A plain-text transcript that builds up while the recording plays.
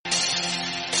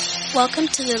Welcome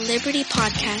to the Liberty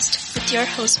Podcast with your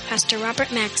host, Pastor Robert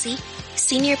Maxey,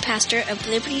 Senior Pastor of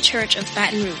Liberty Church of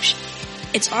Baton Rouge.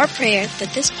 It's our prayer that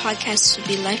this podcast will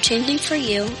be life-changing for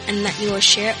you and that you will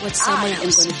share it with someone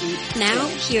else. Now,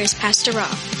 here is Pastor Rob.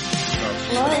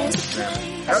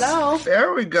 Hello.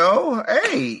 There we go.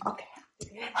 Hey. Okay.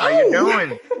 How you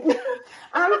doing?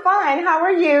 I'm fine. How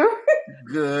are you?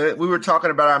 Good. We were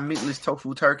talking about our meatless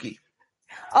tofu turkey.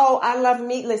 Oh, I love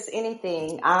meatless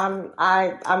anything.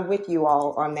 I'm with you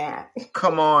all on that.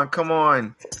 Come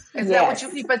on. Is that what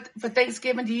you eat for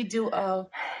Thanksgiving? Do you do a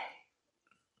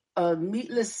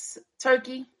meatless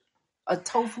turkey, a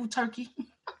tofu turkey?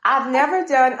 I've never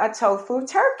done a tofu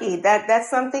turkey. That's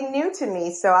something new to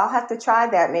me. So I'll have to try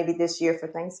that maybe this year for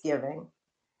Thanksgiving.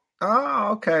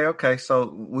 Oh, okay.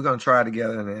 So we're going to try it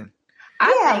together then.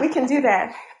 We can do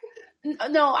that.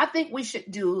 No, I think we should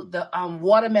do the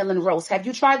watermelon roast. Have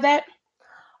you tried that?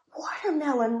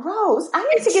 Watermelon roast? I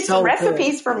need to get some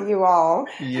recipes from you all.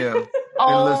 Yeah. It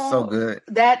looks so good.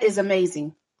 That is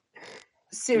amazing.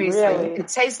 Seriously. Really? It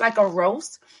tastes like a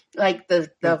roast, like the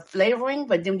flavoring,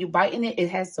 but then you bite in it, it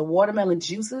has the watermelon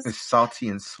juices. It's salty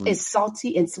and sweet. It's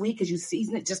salty and sweet because you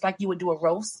season it just like you would do a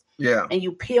roast. Yeah. And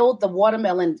you peel the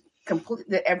watermelon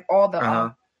completely, all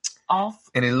the off.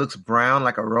 And it looks brown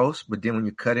like a roast, but then when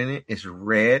you cut in it, it's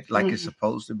red like it's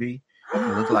supposed to be.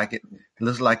 It looks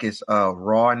like it's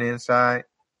raw on the inside.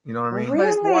 You know what I mean? Really? But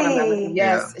it's watermelon.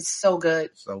 Yes, Yeah. It's so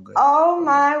good. So good. Oh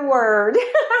my word.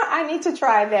 I need to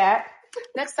try that.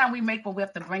 Next time we make one, we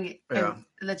have to bring it and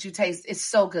let you taste. It's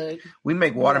so good. We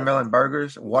make watermelon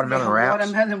burgers, watermelon wraps.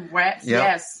 Watermelon wraps, Yep.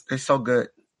 yes. It's so good.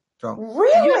 So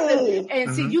Really?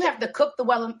 See, you have to cook the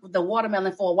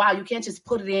watermelon for a while. You can't just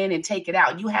put it in and take it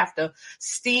out. You have to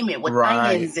steam it with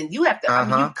onions, and you have to. I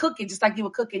mean, you cook it just like you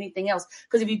would cook anything else.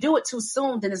 Because if you do it too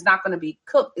soon, then it's not going to be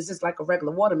cooked. It's just like a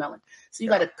regular watermelon. So you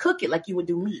got to cook it like you would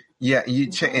do meat. Yeah,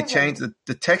 it changes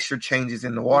the texture changes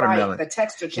in the watermelon. Right, the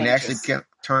texture changes. And it actually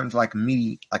turns like a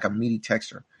meaty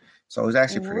texture. So it's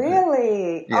actually pretty good.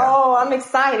 Really? Yeah. Oh, I'm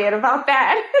excited about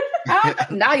that.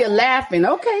 Now you're laughing.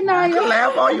 Okay, Naya. You can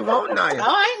laugh all you want, Naya. All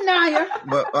right, Naya.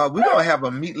 But we're going to have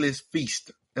a meatless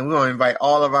feast. And we're going to invite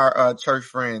all of our church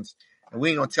friends. And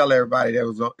we ain't going to tell everybody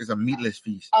that it's a meatless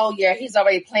feast. Oh, yeah. He's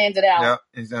already planned it out.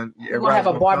 Yeah. We're going to have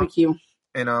a barbecue.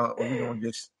 And we're going to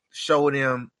just show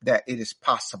them that it is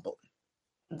possible.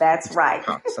 That's right.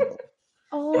 Possible.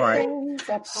 Oh, right.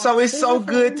 So it's so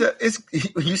good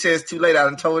you say it's too late. I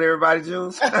done told everybody,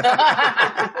 Jules.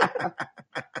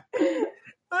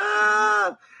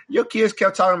 Your kids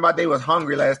kept talking about they was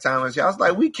hungry last time. I was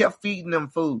like, we kept feeding them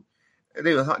food.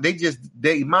 Their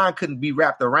mind couldn't be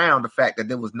wrapped around the fact that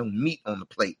there was no meat on the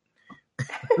plate.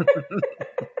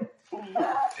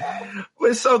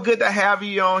 It's so good to have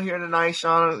you on here tonight,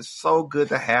 Shauna. It's so good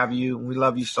to have you. We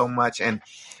love you so much. And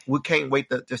we can't wait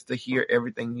to hear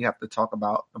everything you have to talk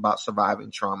about surviving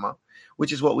trauma,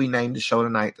 which is what we named the show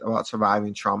tonight, about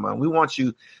surviving trauma. And we want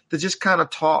you to just kind of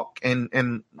talk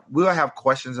and we'll have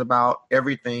questions about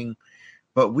everything,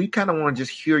 but we kind of want to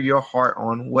just hear your heart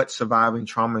on what surviving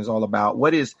trauma is all about.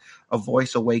 What is a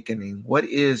voice awakening? What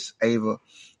is Ava?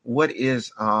 What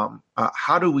is,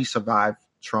 how do we survive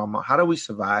trauma? How do we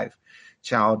survive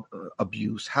child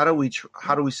abuse? How do we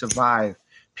survive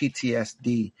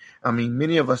PTSD? I mean,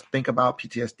 many of us think about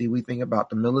PTSD. We think about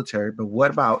the military, but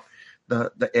what about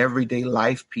the everyday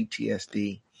life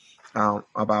PTSD?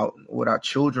 About what our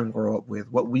children grow up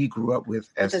with, what we grew up with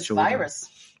as children.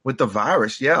 With the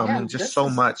virus, yeah. I mean, just so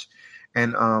much.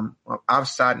 And I've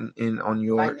sat in on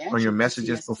your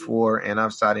messages PTSD before, and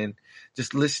I've sat in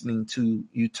just listening to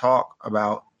you talk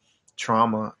about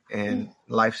trauma and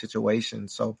life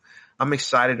situations. So I'm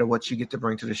excited of what you get to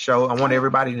bring to the show. I want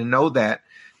everybody to know that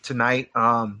tonight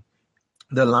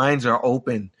the lines are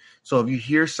open. So if you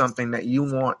hear something that you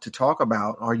want to talk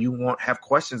about or you have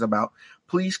questions about,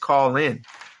 please call in.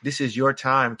 This is your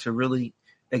time to really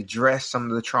address some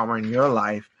of the trauma in your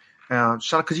life.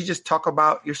 Shauna, could you just talk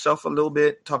about yourself a little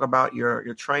bit? Talk about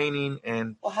your training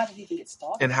and how did you even get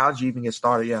started? And how did you even get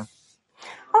started? Yeah.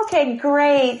 Okay,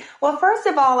 great. Well, first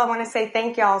of all, I want to say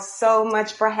thank y'all so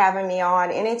much for having me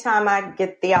on. Anytime I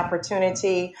get the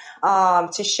opportunity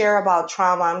to share about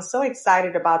trauma, I'm so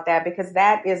excited about that because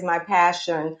that is my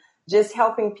passion, just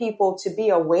helping people to be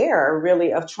aware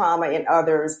really of trauma in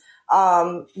others.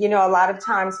 A lot of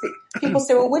times people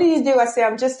say, well, what do you do? I say,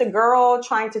 I'm just a girl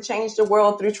trying to change the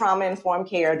world through trauma-informed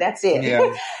care. That's it.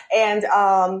 Yeah. And,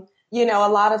 a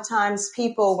lot of times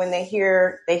people, when they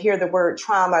hear the word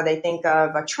trauma, they think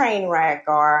of a train wreck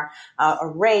or a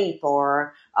rape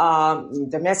or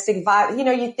domestic violence.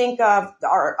 You think of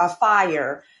a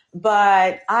fire.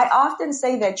 But I often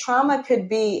say that trauma could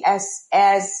be as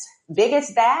big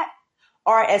as that,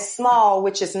 or as small,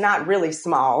 which is not really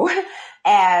small,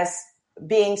 as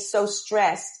being so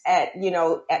stressed at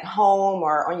home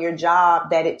or on your job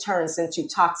that it turns into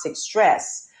toxic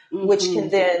stress, which can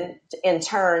then in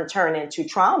turn turn into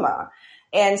trauma.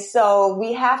 And so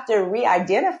we have to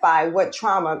re-identify what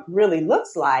trauma really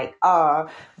looks like,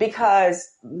 because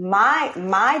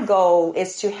my goal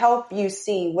is to help you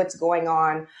see what's going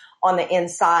on the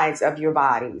insides of your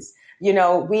bodies.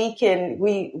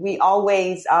 We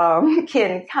always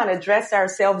can kind of dress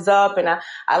ourselves up, and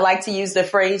I like to use the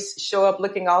phrase "show up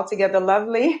looking altogether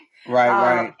lovely."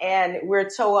 Right. And we're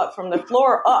toe up from the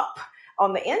floor up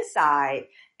on the inside.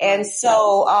 And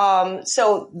so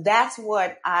that's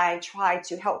what I try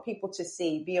to help people to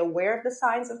see, be aware of the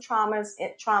signs of trauma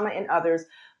in others,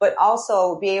 but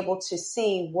also be able to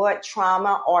see what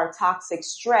trauma or toxic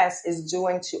stress is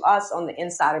doing to us on the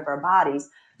inside of our bodies.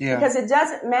 Yeah. Because it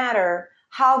doesn't matter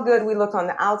how good we look on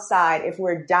the outside if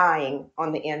we're dying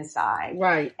on the inside.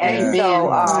 Right. And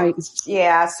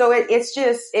so it's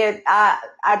just,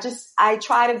 I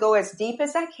try to go as deep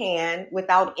as I can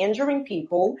without injuring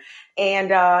people,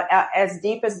 and as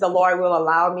deep as the Lord will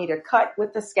allow me to cut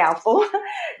with the scalpel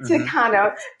to kind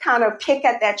of pick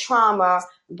at that trauma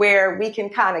where we can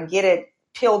kind of get it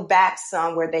peeled back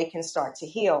some where they can start to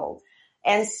heal.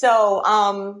 And so,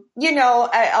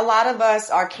 a lot of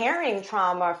us are carrying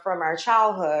trauma from our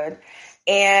childhood,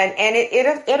 and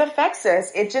it affects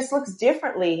us. It just looks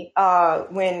differently,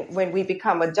 when we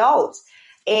become adults.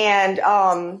 And,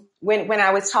 when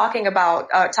I was talking about,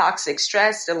 toxic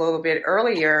stress a little bit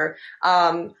earlier,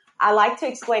 I like to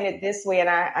explain it this way. And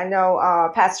I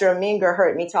know, Pastor Aminga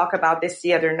heard me talk about this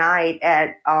the other night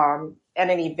at an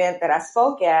event that I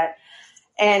spoke at.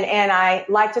 And I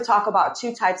like to talk about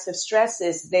two types of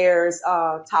stresses. There's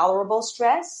tolerable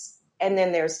stress, and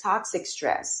then there's toxic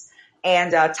stress.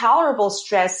 And tolerable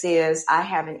stress is I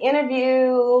have an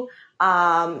interview.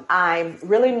 I'm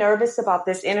really nervous about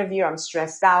this interview. I'm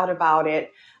stressed out about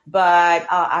it. But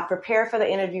I prepare for the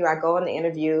interview. I go on the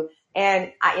interview,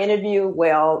 and I interview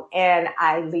well, and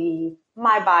I leave.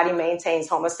 My body maintains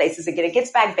homeostasis again. It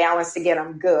gets back balanced again.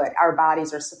 I'm good. Our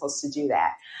bodies are supposed to do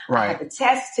that. Right. I have a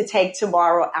test to take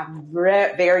tomorrow. I'm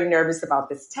very nervous about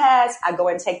this test. I go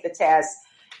and take the test,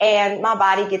 and my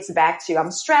body gets back to,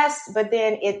 I'm stressed, but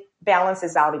then it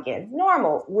balances out again.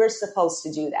 Normal. We're supposed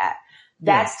to do that.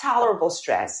 That's tolerable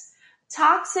stress.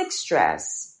 Toxic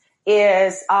stress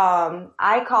is,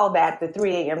 I call that the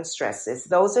 3 a.m. stresses.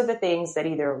 Those are the things that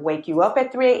either wake you up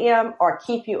at 3 a.m. or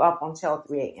keep you up until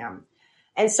 3 a.m.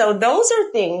 And so those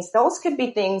could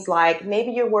be things like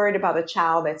maybe you're worried about a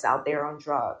child that's out there on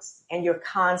drugs and you're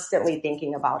constantly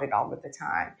thinking about it all of the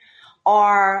time.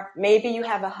 Or maybe you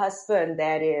have a husband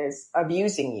that is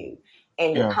abusing you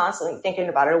and you're constantly thinking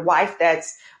about it. A wife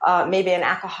that's maybe an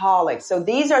alcoholic. So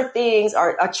these are things,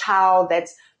 or a child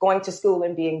that's going to school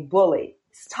and being bullied.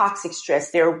 It's toxic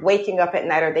stress. They're waking up at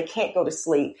night or they can't go to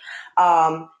sleep.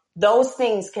 Those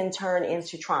things can turn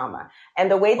into trauma. And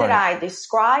the way that I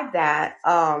describe that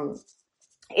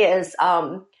is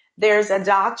there's a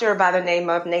doctor by the name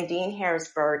of Nadine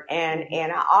Harrisburg, and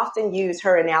I often use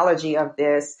her analogy of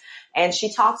this. And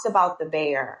she talks about the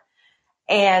bear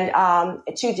and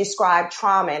to describe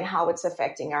trauma and how it's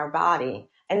affecting our body.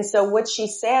 And so what she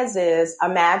says is,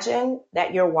 imagine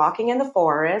that you're walking in the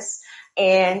forest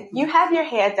and you have your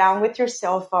head down with your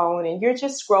cell phone and you're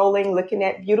just scrolling, looking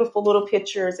at beautiful little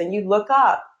pictures, and you look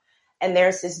up and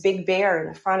there's this big bear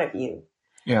in front of you.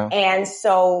 Yeah. And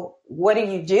so what do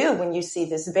you do when you see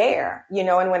this bear?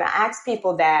 And when I ask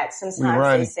people that,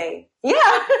 sometimes they say,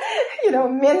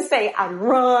 men say, I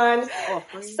run.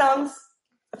 Some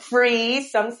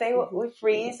freeze. Some say we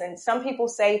freeze. And some people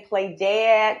say play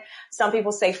dead. Some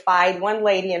people say fight. One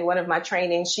lady in one of my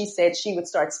trainings, she said she would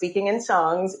start speaking in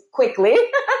tongues quickly.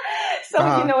 So,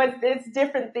 it's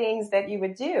different things that you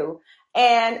would do.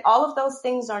 And all of those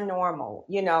things are normal.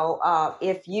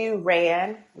 If you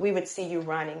ran, we would see you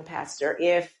running, Pastor.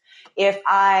 If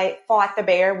I fought the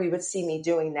bear, we would see me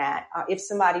doing that. If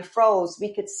somebody froze,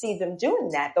 we could see them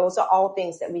doing that. Those are all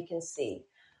things that we can see.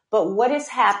 But what is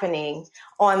happening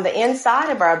on the inside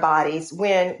of our bodies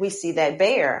when we see that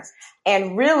bear?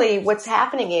 And really what's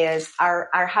happening is our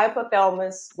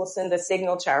hypothalamus will send a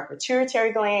signal to our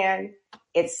pituitary gland.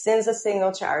 It sends a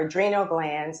signal to our adrenal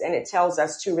glands, and it tells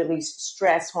us to release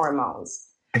stress hormones.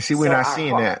 And see, we're not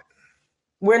seeing that.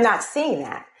 We're not seeing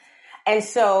that. And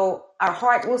so our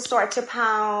heart will start to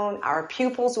pound, our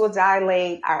pupils will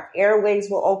dilate, our airways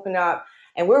will open up,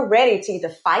 and we're ready to either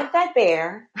fight that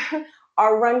bear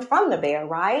or run from the bear,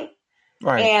 right?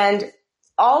 Right. And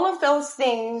all of those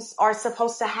things are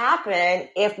supposed to happen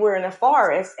if we're in a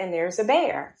forest and there's a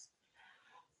bear.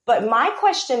 But my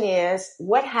question is,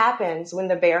 what happens when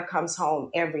the bear comes home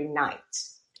every night?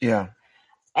 Yeah.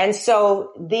 And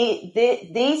so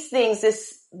these things,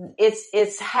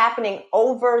 it's happening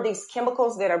over, these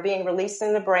chemicals that are being released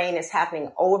in the brain is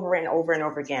happening over and over and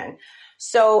over again.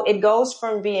 So it goes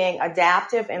from being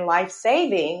adaptive and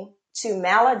life-saving to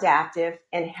maladaptive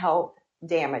and health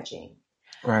damaging.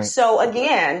 Right. So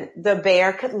again, the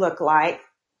bear could look like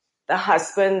the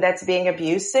husband that's being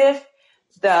abusive,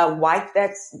 the wife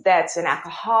that's an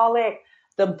alcoholic,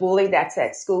 the bully that's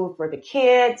at school for the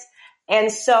kids.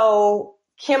 And so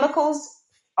chemicals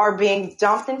are being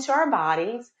dumped into our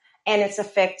bodies, and it's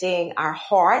affecting our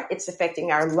heart. It's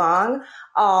affecting our lung.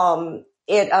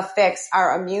 It affects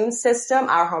our immune system,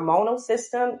 our hormonal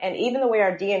system, and even the way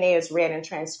our DNA is read and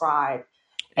transcribed.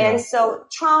 Yeah. And so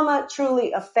trauma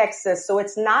truly affects us. So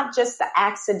it's not just the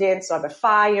accidents or the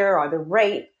fire or the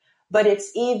rape, but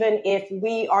it's even if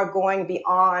we are going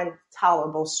beyond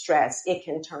tolerable stress, it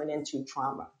can turn into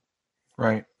trauma.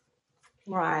 Right.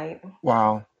 Right.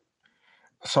 Wow.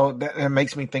 So that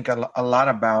makes me think a lot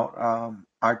about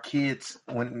our kids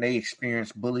when they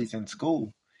experience bullies in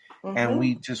school, and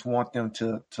we just want them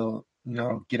to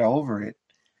get over it.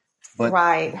 But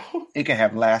right. It can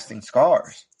have lasting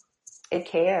scars. It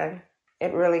can.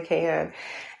 It really can.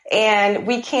 And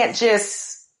we can't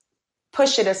just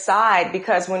push it aside,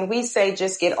 because when we say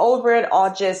just get over it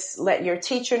or just let your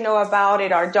teacher know about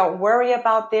it or don't worry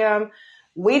about them,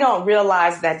 we don't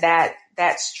realize that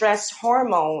stress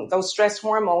hormone, those stress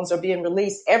hormones are being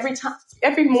released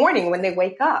every morning when they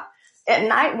wake up, at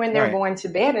night when they're going to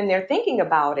bed and they're thinking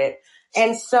about it.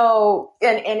 And so,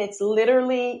 and it's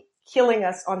literally killing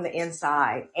us on the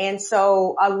inside. And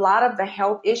so a lot of the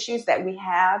health issues that we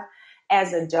have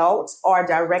as adults are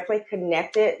directly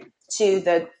connected to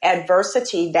the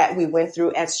adversity that we went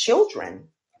through as children.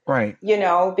 Right.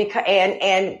 Because,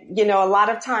 and a lot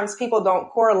of times people don't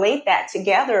correlate that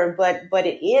together, but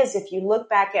it is. If you look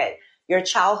back at your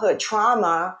childhood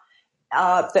trauma,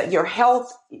 your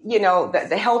health,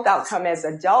 the health outcome as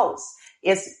adults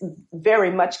is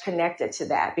very much connected to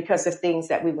that because of things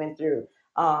that we went through,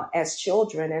 as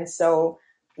children. And so,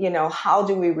 how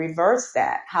do we reverse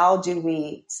that? How do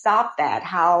we stop that?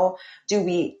 How do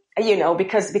we,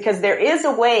 because there is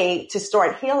a way to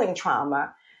start healing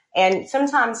trauma. And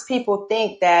sometimes people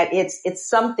think that it's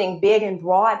something big and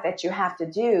broad that you have to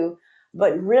do,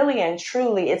 but really and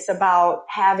truly it's about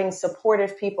having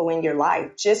supportive people in your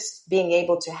life, just being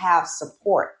able to have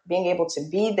support, being able to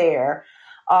be there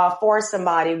for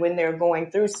somebody when they're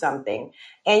going through something.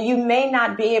 And you may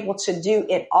not be able to do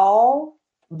it all,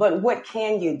 but what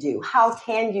can you do? How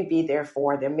can you be there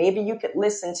for them? Maybe you could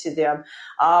listen to them.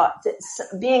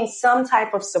 Being some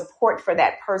type of support for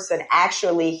that person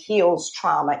actually heals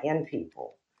trauma in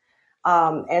people.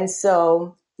 And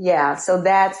so, so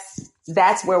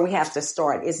that's where we have to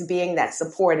start, is being that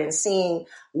support and seeing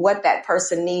what that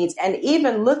person needs and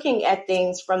even looking at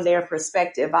things from their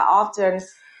perspective. I often,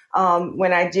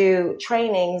 when I do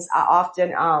trainings, I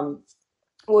often,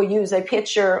 will use a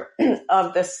picture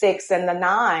of the 6 and the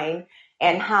 9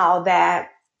 and how that,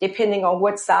 depending on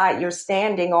what side you're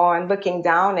standing on, looking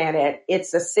down at it,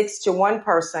 it's a 6 to one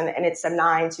person and it's a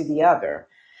 9 to the other.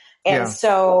 And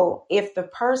so if the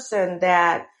person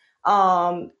that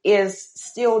is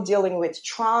still dealing with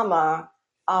trauma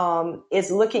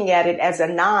is looking at it as a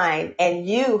 9, and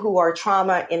you who are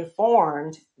trauma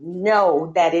informed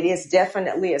know that it is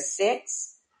definitely a 6,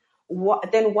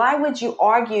 then why would you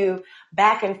argue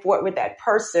back and forth with that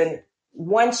person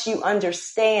once you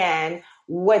understand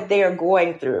what they're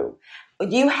going through?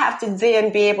 You have to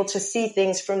then be able to see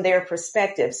things from their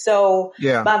perspective. So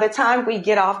by the time we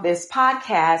get off this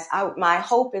podcast, my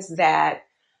hope is that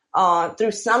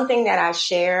through something that I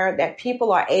share, that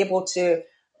people are able to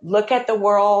look at the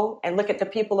world and look at the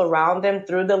people around them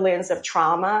through the lens of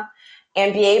trauma,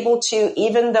 and be able to,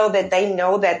 even though that they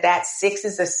know that 6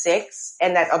 is a 6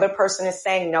 and that other person is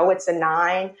saying, no, it's a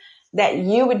 9, that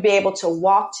you would be able to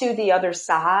walk to the other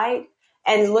side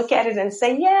and look at it and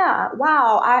say, yeah,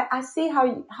 wow, I see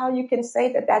how you can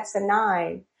say that that's a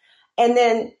 9. And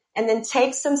then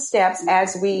take some steps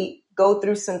as we go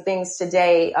through some things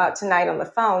tonight on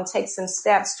the phone, take some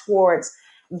steps towards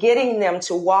getting them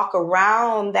to walk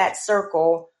around that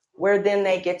circle where then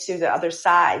they get to the other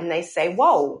side and they say,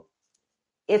 whoa,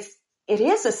 it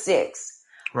is a 6.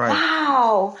 Right.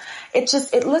 Wow.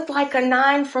 It looked like a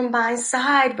 9 from my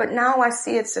side, but now I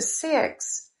see it's a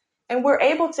 6. And we're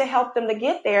able to help them to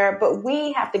get there, but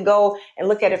we have to go and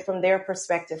look at it from their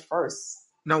perspective first.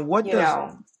 Now, what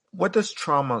does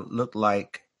trauma look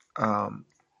like in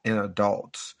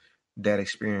adults that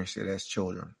experience it as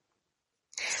children?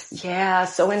 Yeah.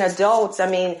 So in adults, I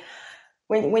mean,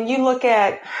 when you look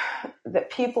at the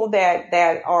people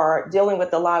that are dealing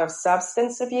with a lot of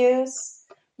substance abuse,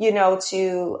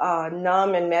 to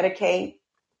numb and medicate,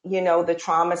 the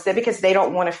traumas, because they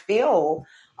don't want to feel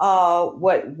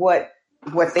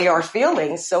what they are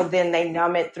feeling. So then they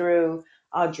numb it through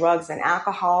drugs and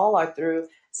alcohol, or through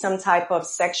some type of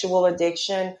sexual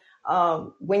addiction.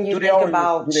 When you think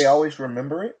about, do they always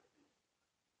remember it?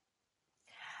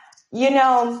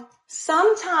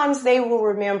 Sometimes they will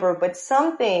remember, but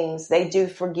some things they do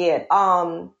forget.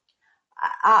 I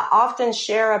often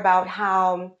share about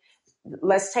how,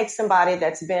 let's take somebody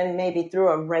that's been maybe through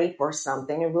a rape or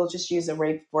something, and we'll just use a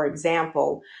rape for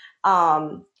example.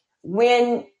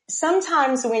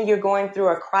 Sometimes when you're going through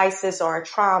a crisis or a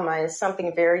trauma and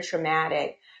something very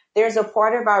traumatic, there's a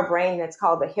part of our brain that's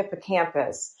called the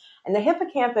hippocampus. And the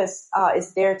hippocampus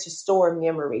is there to store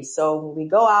memory. So when we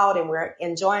go out and we're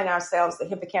enjoying ourselves, the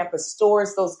hippocampus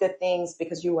stores those good things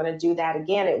because you want to do that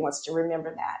again. It wants to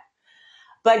remember that.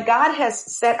 But God has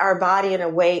set our body in a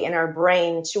way in our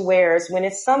brain to where when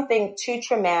it's something too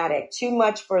traumatic, too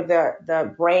much for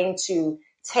the brain to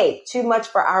take, too much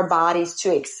for our bodies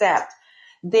to accept,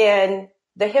 then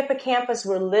the hippocampus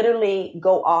will literally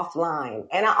go offline.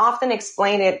 And I often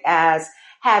explain it as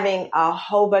having a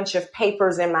whole bunch of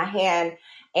papers in my hand,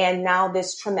 and now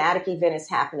this traumatic event is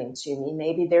happening to me.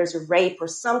 Maybe there's a rape or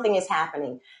something is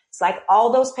happening. It's like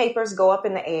all those papers go up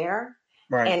in the air.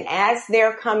 Right. And as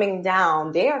they're coming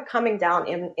down, they are coming down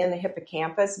in the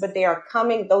hippocampus, but they are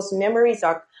coming, those memories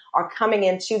are coming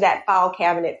into that file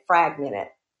cabinet fragmented.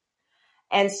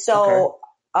 And so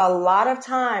a lot of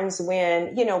times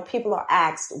when, people are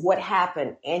asked what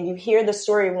happened, and you hear the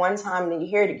story one time and then you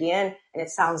hear it again and it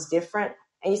sounds different.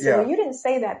 And you say, well, you didn't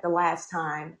say that the last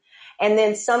time. And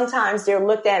then sometimes they're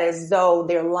looked at as though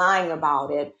they're lying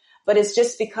about it, but it's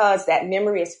just because that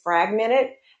memory is fragmented.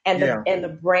 And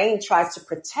the brain tries to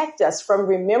protect us from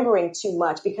remembering too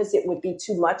much, because it would be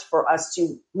too much for us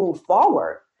to move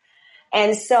forward.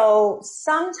 And so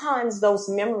sometimes those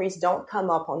memories don't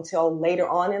come up until later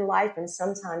on in life, and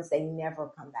sometimes they never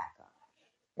come back up.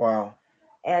 Wow.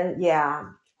 And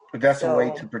but that's a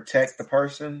way to protect the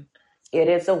person. It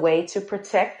is a way to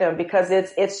protect them, because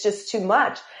it's just too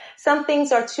much. Some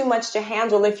things are too much to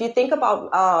handle. If you think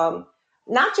about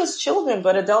not just children,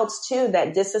 but adults too,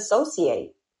 that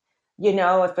disassociate.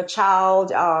 If a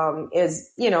child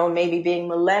is, maybe being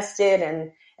molested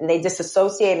and they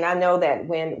disassociate. And I know that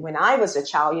when I was a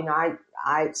child,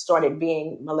 I started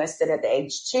being molested at the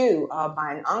age 2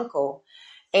 by an uncle.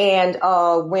 And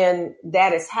when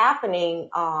that is happening,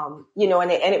 and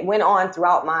it went on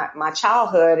throughout my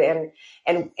childhood.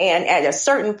 And at a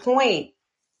certain point,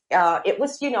 it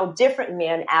was, different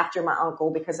men after my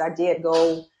uncle, because I did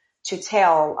go to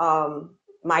tell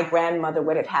my grandmother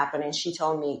what had happened, and she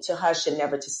told me to hush and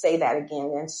never to say that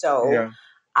again. And so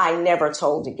I never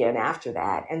told again after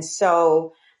that. And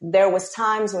so there was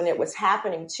times when it was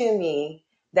happening to me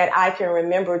that I can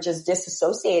remember just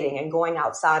disassociating and going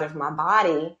outside of my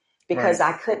body, because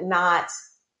I could not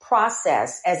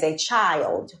process as a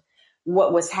child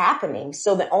what was happening.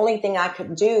 So the only thing I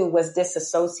could do was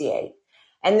disassociate.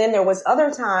 And then there was other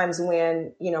times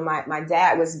when, my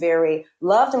dad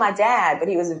loved my dad, but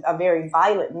he was a very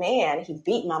violent man. He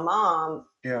beat my mom,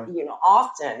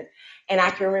 often. And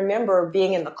I can remember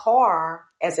being in the car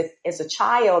as a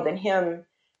child, and him,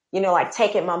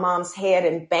 taking my mom's head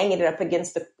and banging it up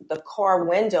against the car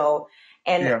window.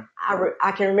 And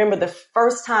I can remember the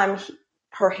first time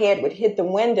her head would hit the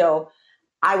window,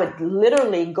 I would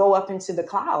literally go up into the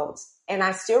clouds. And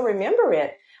I still remember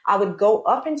it. I would go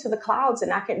up into the clouds,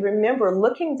 and I can remember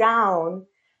looking down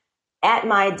at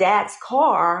my dad's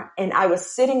car, and I was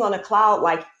sitting on a cloud,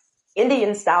 like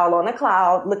Indian style on a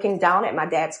cloud, looking down at my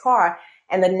dad's car.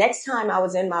 And the next time I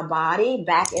was in my body,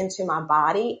 back into my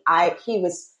body, he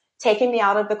was taking me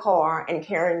out of the car and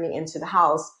carrying me into the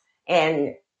house.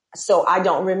 And so I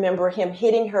don't remember him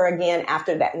hitting her again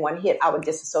after that one hit. I would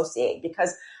disassociate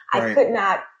because I could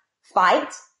not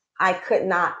fight. I could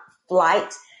not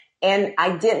flight. And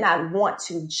I did not want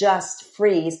to just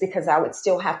freeze, because I would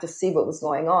still have to see what was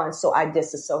going on. So I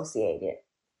disassociated.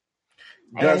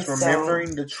 Does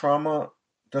remembering the trauma,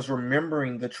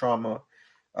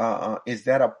 is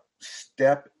that a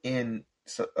step in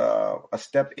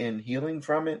healing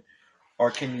from it?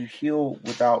 Or can you heal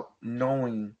without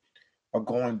knowing or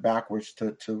going backwards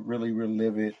to really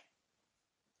relive it?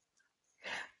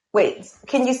 Wait,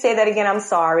 can you say that again? I'm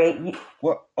sorry. Can you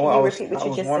repeat what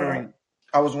you just said?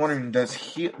 I was wondering,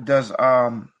 does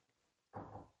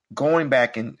going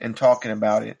back and talking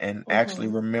about it and actually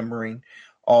remembering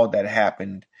all that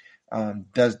happened,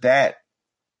 does that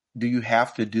do you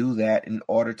have to do that in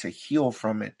order to heal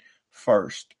from it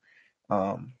first?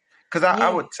 Because I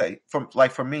would say,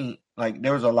 for me, like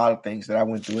there was a lot of things that I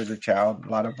went through as a child, a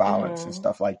lot of violence and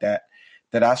stuff like that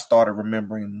I started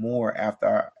remembering more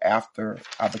after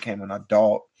I became an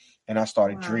adult and I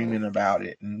started dreaming about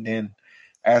it. And then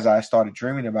as I started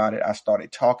dreaming about it, I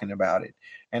started talking about it.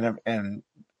 And in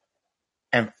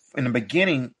the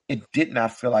beginning, it did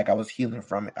not feel like I was healing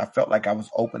from it. I felt like I was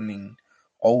opening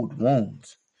old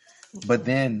wounds. But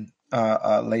then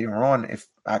later on, if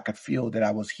I could feel that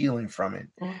I was healing from it.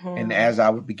 And as I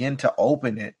would begin to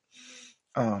open it,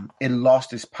 it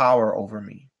lost its power over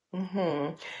me.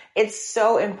 It's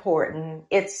so important.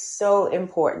 It's so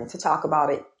important to talk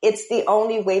about it. It's the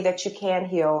only way that you can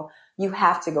heal. You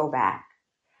have to go back.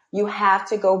 You have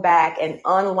to go back and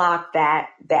unlock that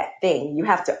thing. You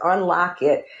have to unlock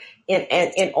it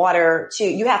in order to,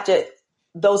 you have to,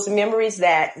 those memories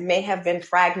that may have been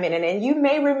fragmented, and you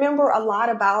may remember a lot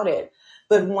about it,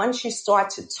 but once you start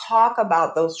to talk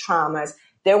about those traumas,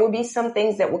 there will be some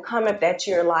things that will come up that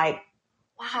you're like,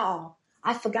 wow,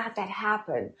 I forgot that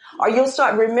happened. Or you'll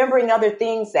start remembering other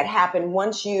things that happen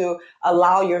once you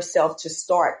allow yourself to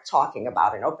start talking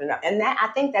about it and open up. And I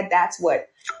think that's what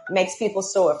makes people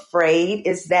so afraid,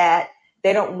 is that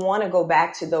they don't want to go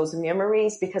back to those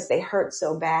memories because they hurt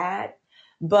so bad.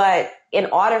 But in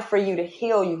order for you to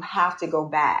heal, you have to go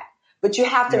back. But you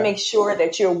have to make sure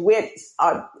that you're with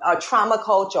a trauma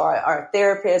coach or a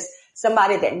therapist,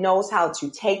 somebody that knows how to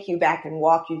take you back and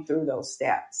walk you through those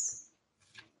steps.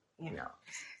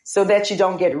 So that you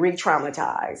don't get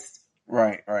re-traumatized.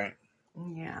 Right.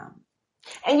 Yeah.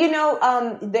 And,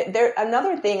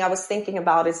 another thing I was thinking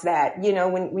about is that,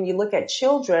 when you look at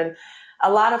children,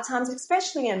 a lot of times,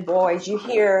 especially in boys, you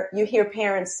hear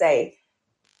parents say,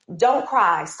 don't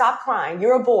cry, stop crying.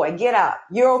 You're a boy, get up.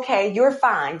 You're okay. You're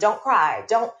fine. Don't cry.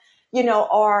 Don't,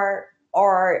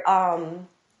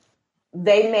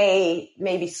 they may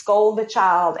maybe scold the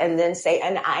child and then say,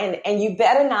 and you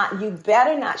better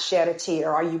not shed a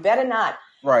tear, or you better not.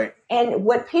 Right. And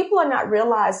what people are not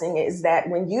realizing is that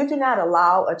when you do not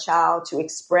allow a child to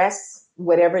express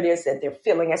whatever it is that they're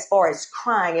feeling, as far as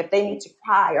crying, if they need to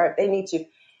cry or if they need to,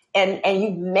 and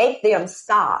you make them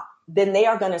stop, then they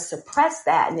are going to suppress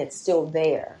that, and it's still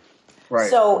there. Right.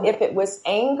 So if it was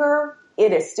anger,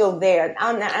 it is still there.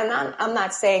 I'm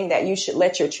not saying that you should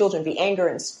let your children be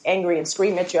angry and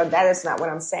scream at you. That is not what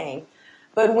I'm saying.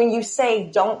 But when you say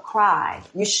don't cry,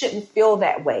 you shouldn't feel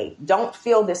that way. Don't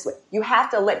feel this way. You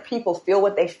have to let people feel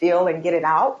what they feel and get it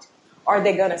out, or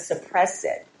they're going to suppress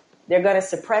it. They're going to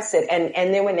suppress it.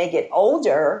 And then when they get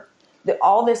older,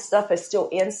 all this stuff is still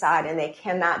inside, and they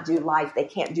cannot do life. They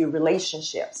can't do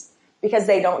relationships because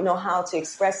they don't know how to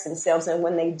express themselves. And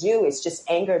when they do, it's just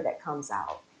anger that comes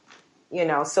out.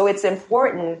 So it's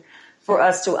important for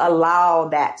us to allow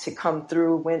that to come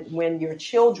through when you're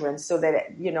children, so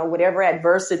that, whatever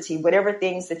adversity, whatever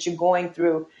things that you're going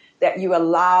through, that you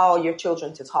allow your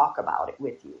children to talk about it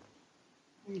with you.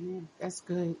 Mm-hmm. That's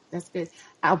good. That's good.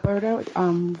 Alberta,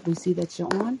 we see that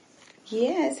you're on.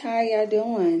 Yes. How are y'all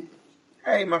doing?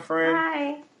 Hey, my friend.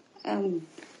 Hi.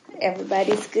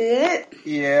 Everybody's good.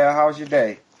 Yeah. How's your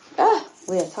day?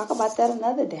 We'll talk about that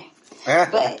another day.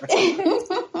 But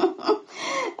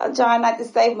I'm trying not to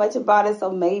say much about it,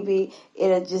 so maybe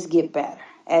it'll just get better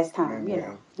as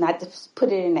time, not to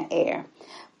put it in the air.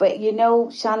 But,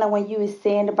 Shauna, when you were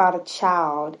saying about a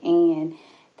child and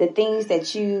the things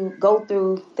that you go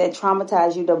through that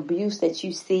traumatize you, the abuse that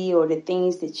you see, or the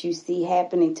things that you see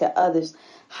happening to others,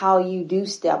 how you do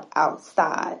step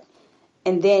outside.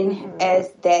 And then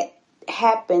as that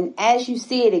happened, as you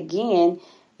see it again,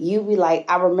 you be like,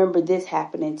 I remember this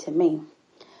happening to me.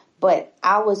 But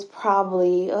I was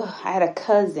probably, I had a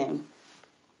cousin,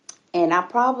 and I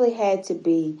probably had to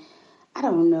be, I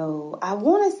don't know, I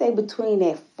want to say between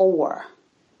that 4,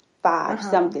 5,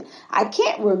 something. I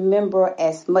can't remember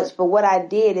as much, but what I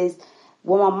did is,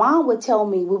 when my mom would tell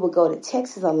me we would go to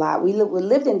Texas a lot, we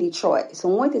lived in Detroit. So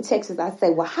when we went to Texas, I'd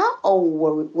say, well, how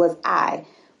old was I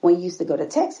when you used to go to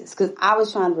Texas? Because I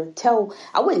was trying to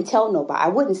I wouldn't tell nobody. I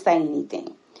wouldn't say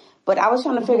anything. But I was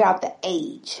trying to figure out the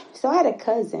age. So I had a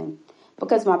cousin,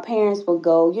 because my parents would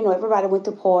go, everybody went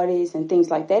to parties and things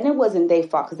like that. And it wasn't their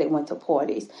fault because they went to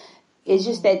parties. It's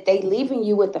just that they leaving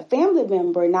you with a family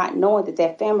member, not knowing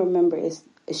that family member is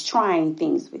trying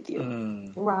things with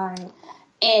you. Right.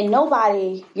 And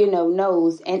nobody,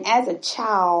 knows. And as a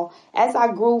child, as I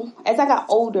got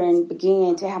older and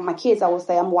began to have my kids, I would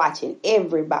say I'm watching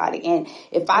everybody. And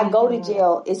if I go to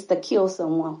jail, it's to kill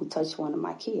someone who touched one of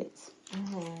my kids.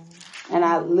 And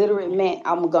I literally meant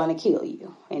I'm going to kill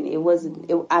you. And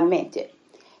I meant it.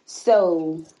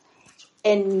 So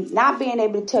and not being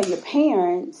able to tell your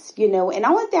parents, and the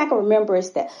only thing I can remember is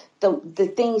that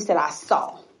the things that I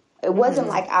saw. It wasn't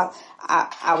like I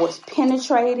was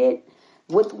penetrated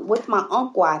with my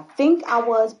uncle. I think I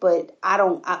was, but I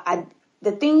don't.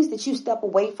 The things that you step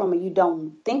away from and you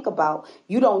don't think about,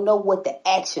 you don't know what the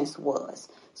actions was.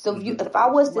 So if I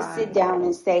was to sit down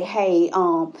and say, hey,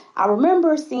 I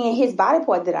remember seeing his body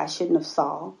part that I shouldn't have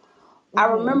saw. I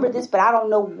remember this, but I don't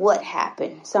know what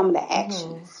happened, some of the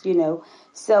actions,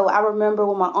 So I remember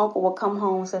when my uncle would come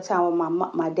home sometime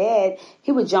with my dad,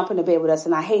 he would jump in the bed with us,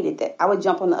 and I hated that. I would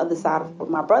jump on the other side with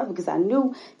my brother because I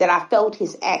knew that I felt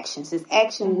his actions. His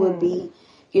action would be,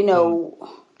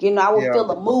 I would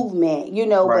feel a movement,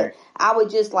 but I would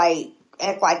just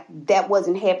act like that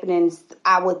wasn't happening.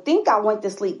 I would think I went to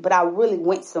sleep, but I really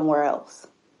went somewhere else.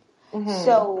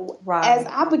 So as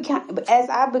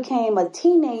I became a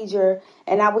teenager,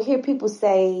 and I would hear people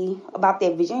say about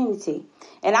their virginity,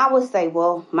 and I would say,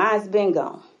 well, mine's been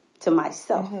gone, to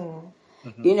myself.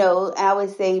 I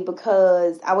would say,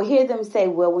 because I would hear them say,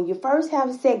 well, when you first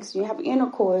have sex, you have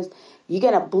intercourse, you're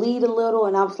going to bleed a little.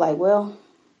 And I was like, well,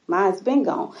 mine's been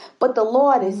gone. But the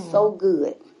Lord is so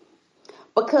good.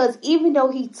 Because even though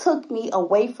he took me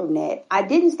away from that, I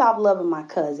didn't stop loving my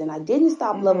cousin. I didn't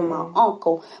stop loving my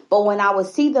uncle. But when I would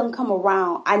see them come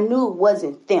around, I knew it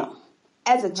wasn't them.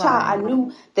 As a child, I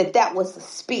knew that was a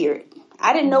spirit.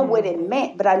 I didn't know what it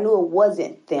meant, but I knew it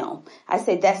wasn't them. I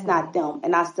said, that's not them,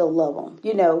 and I still love them.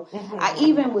 I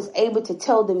even was able to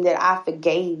tell them that I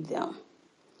forgave them.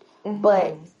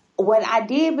 But when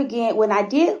it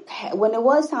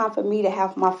was time for me to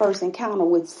have my first encounter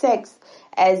with sex,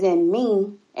 as in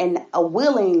me, and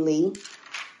willingly,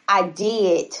 I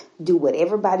did do what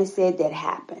everybody said that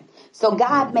happened. So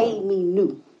God made me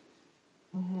new.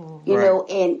 You know,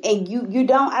 and I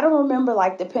don't remember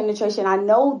the penetration. I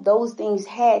know those things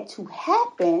had to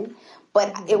happen,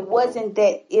 but it wasn't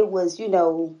that it was,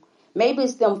 maybe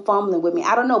it's them fumbling with me.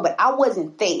 I don't know, but I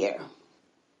wasn't there.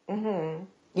 You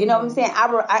know what I'm saying?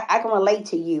 I can relate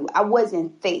to you. I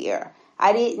wasn't there.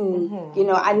 I didn't,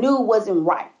 I knew it wasn't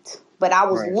right, but I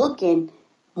was looking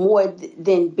more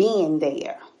than being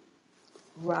there.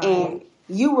 Right. And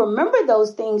you remember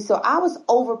those things. So I was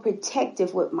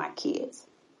overprotective with my kids.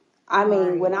 I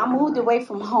mean, when I moved away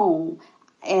from home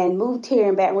and moved here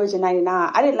in Baton Rouge in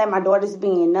 99, I didn't let my daughters be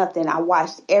in nothing. I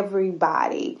watched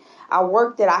everybody. I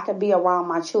worked that I could be around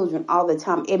my children all the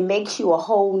time. It makes you a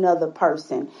whole nother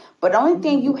person. But the only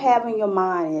thing you have in your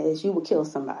mind is you would kill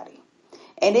somebody.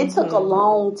 And it took a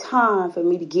long time for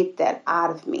me to get that out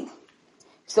of me.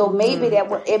 So maybe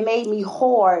it made me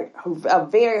hard, a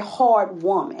very hard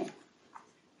woman.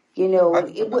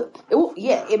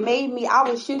 It made me, I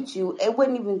would shoot you. It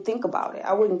wouldn't even think about it.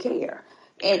 I wouldn't care.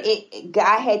 And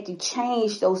I had to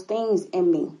change those things in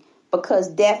me because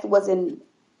death wasn't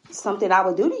something I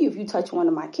would do to you if you touch one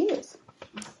of my kids.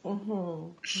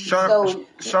 Shauna,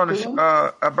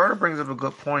 Alberta brings up a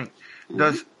good point.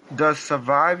 Does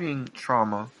surviving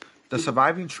trauma,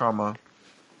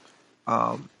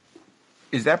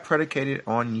 is that predicated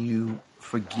on you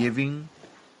forgiving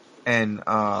and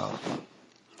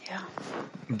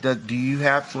do you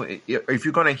have to, if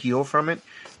you're going to heal from it,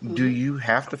 do you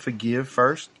have to forgive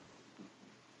first?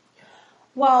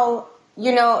 Well,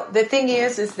 the thing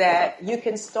is that you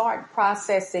can start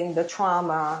processing the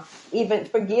trauma. Even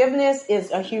forgiveness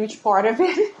is a huge part of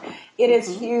it. It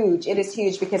is huge. It is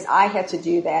huge because I had to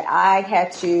do that. I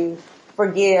had to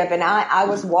forgive, and I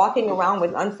was walking around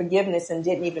with unforgiveness and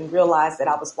didn't even realize that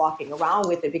I was walking around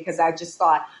with it because I just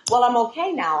thought, well, I'm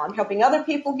okay now. I'm helping other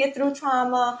people get through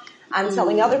trauma. I'm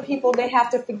telling other people they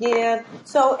have to forgive.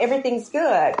 So everything's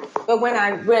good. But when I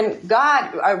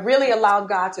really allowed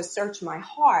God to search my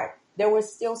heart, there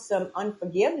was still some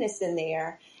unforgiveness in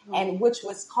there, and which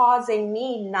was causing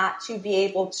me not to be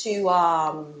able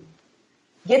to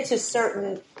get to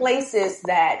certain places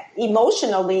that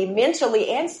emotionally, mentally,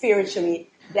 and spiritually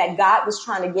that God was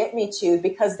trying to get me to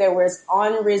because there was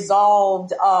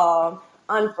unresolved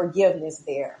unforgiveness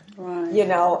there,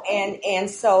 and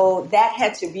so that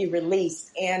had to be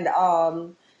released. And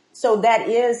so that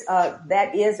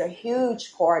is a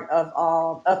huge part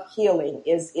of healing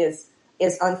is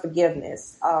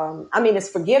unforgiveness. It's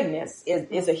forgiveness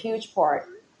is a huge part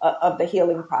of the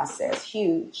healing process.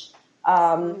 Huge.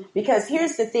 Because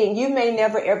here's the thing, you may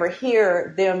never ever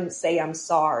hear them say, I'm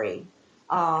sorry.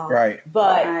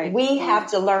 But we have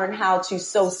to learn how to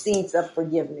sow seeds of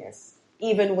forgiveness,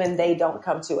 even when they don't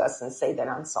come to us and say that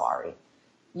I'm sorry,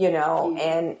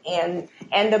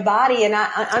 and the body. And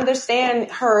I understand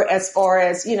her as far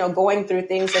as, going through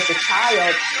things as a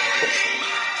child.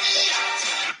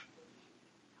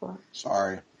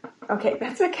 Sorry. Okay,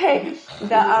 that's okay.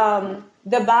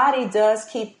 The body does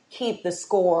keep the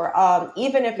score.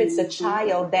 Even if it's a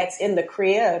child that's in the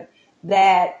crib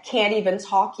that can't even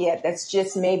talk yet, that's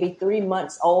just maybe 3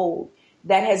 months old,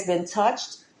 that has been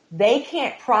touched, they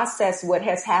can't process what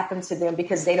has happened to them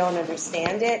because they don't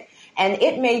understand it. And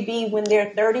it may be when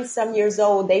they're 30 some years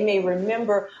old, they may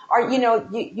remember, or,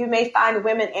 you may find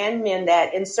women and men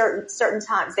that in certain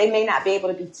times, they may not be able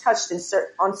to be touched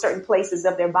on certain places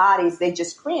of their bodies. They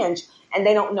just cringe and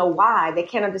they don't know why. They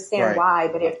can't understand why.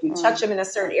 But if you touch them in a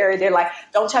certain area, they're like,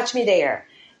 don't touch me there.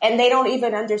 And they don't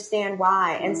even understand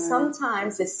why. And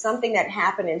sometimes it's something that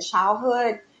happened in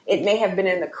childhood. It may have been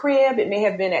in the crib. It may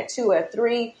have been at 2 or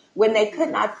 3 when they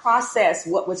could not process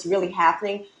what was really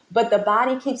happening. But the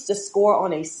body keeps the score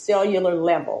on a cellular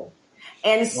level.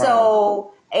 And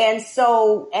so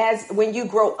as when you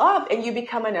grow up and you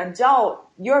become an adult,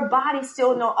 your body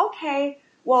still know, okay,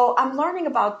 well, I'm learning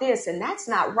about this and that's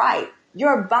not right.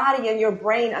 Your body and your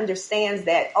brain understands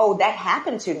that, oh, that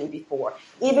happened to me before,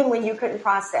 even when you couldn't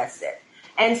process it.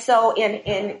 And so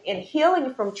in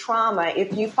healing from trauma,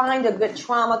 if you find a good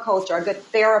trauma coach or a good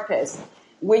therapist,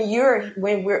 when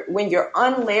you're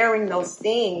unlayering those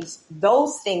things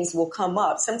will come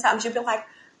up. Sometimes you'll be like,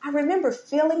 I remember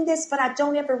feeling this, but I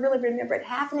don't ever really remember it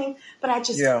happening, but I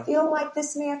just feel like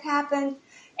this may have happened.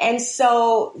 And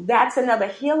so that's another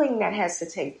healing that has to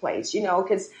take place,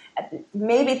 because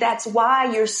maybe that's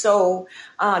why you're so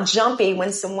jumpy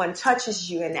when someone touches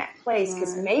you in that place,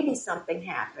 because maybe something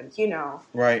happened,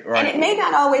 Right. And it may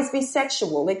not always be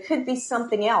sexual. It could be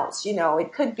something else,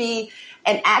 it could be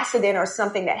an accident or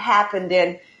something that happened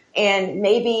and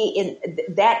maybe in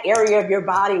that area of your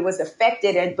body was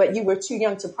affected, but you were too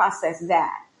young to process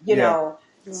that, know.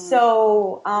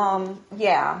 So,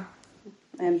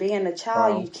 And being a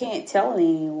child, you can't tell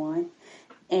anyone.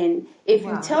 And if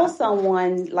you tell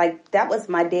someone, like, that was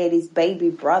my daddy's baby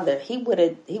brother,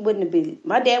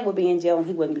 my dad would be in jail and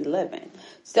he wouldn't be living.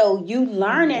 So you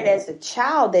learn it as a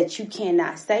child that you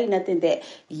cannot say nothing, that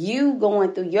you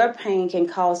going through your pain can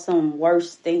cause some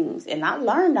worse things. And I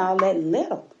learned all that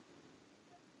little.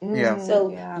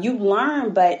 So you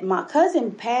learn, but my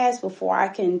cousin passed before I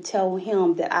can tell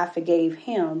him that I forgave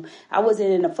him. I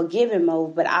wasn't in a forgiving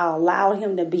mode, but I allowed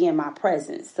him to be in my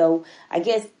presence. So I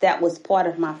guess that was part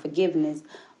of my forgiveness.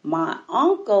 My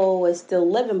uncle is still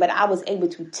living, but I was able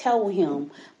to tell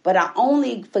him. But I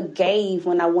only forgave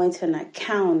when I went to an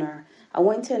encounter. I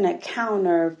went to an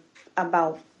encounter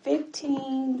about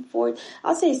 16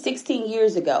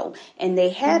 years ago. And they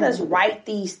had us write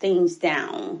these things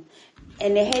down.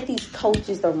 And they had these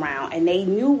coaches around, and they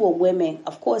knew what women,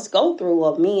 of course, go through,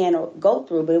 or men go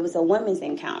through, but it was a women's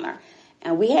encounter.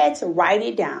 And we had to write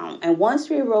it down. And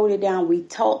once we wrote it down, we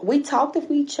talked if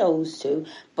we chose to,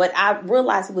 but I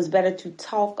realized it was better to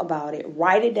talk about it,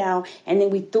 write it down, and then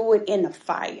we threw it in the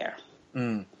fire.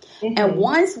 And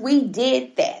once we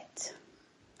did that,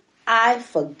 I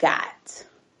forgot.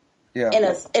 In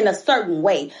a certain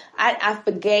way. I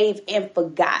forgave and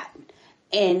forgot.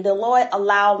 And the Lord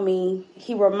allowed me,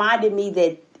 he reminded me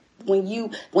that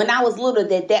when I was little,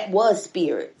 that was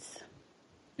spirits.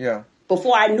 Yeah.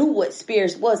 Before I knew what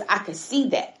spirits was, I could see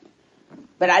that.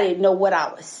 But I didn't know what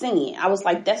I was seeing. I was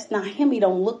like, that's not him. He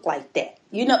don't look like that.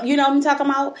 You know what I'm talking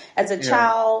about? As a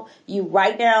child, you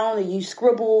write down and you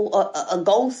scribble a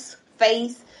ghost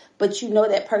face, but you know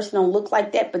that person don't look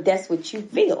like that, but that's what you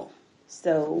feel.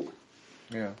 So,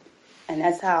 and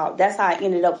that's how I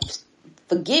ended up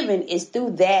forgiving, is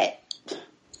through that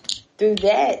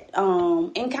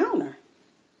encounter.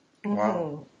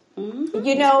 Wow. There's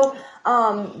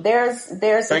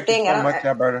a thing. Thank you so much,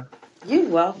 Alberta. You're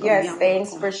welcome. Yes,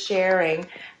 thanks for sharing.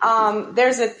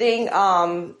 There's a thing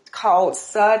called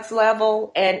SUDS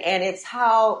level, and it's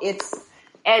how it's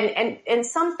and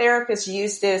some therapists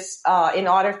use this in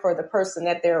order for the person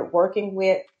that they're working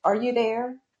with. Are you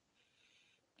there?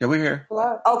 Yeah, we're here.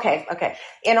 Hello? Okay.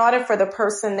 In order for the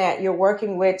person that you're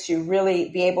working with to really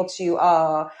be able to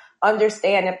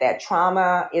understand if that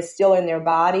trauma is still in their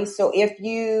body. So if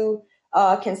you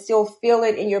can still feel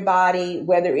it in your body,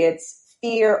 whether it's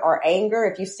fear or anger,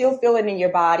 if you still feel it in your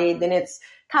body, then it's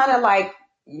kind of like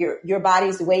your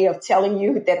body's way of telling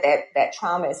you that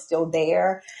trauma is still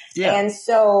there. Yeah. And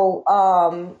so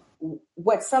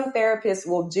what some therapists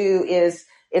will do is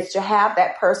to have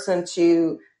that person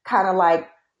to kind of like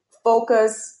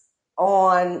focus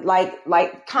on like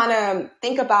kind of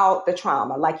think about the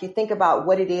trauma, like you think about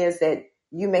what it is that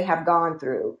you may have gone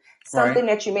through, something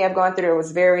that you may have gone through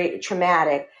was very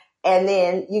traumatic, and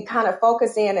then you kind of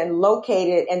focus in and locate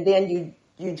it, and then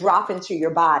you drop into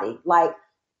your body. Like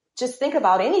just think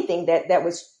about anything that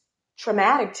was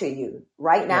traumatic to you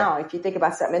right now, if you think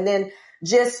about something, and then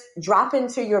just drop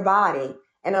into your body.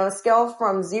 And on a scale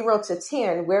from 0 to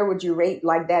 10, where would you rate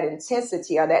like that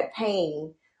intensity or that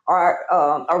pain or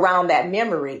around that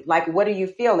memory? Like, what are you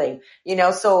feeling? You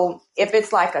know, so if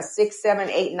it's like a 6, 7,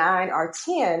 8, 9, or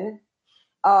 10,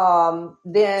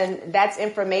 then that's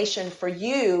information for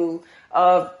you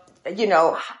of, you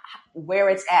know, where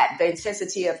it's at, the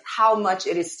intensity of how much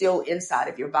it is still inside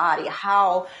of your body,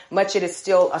 how much it is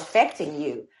still affecting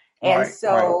you. And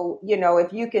you know,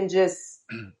 if you can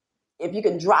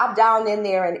drop down in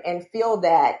there and feel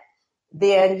that,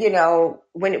 then, you know,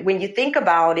 when you think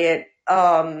about it,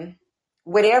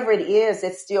 whatever it is,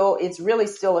 it's really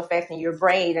still affecting your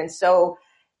brain. And so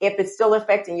if it's still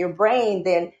affecting your brain,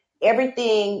 then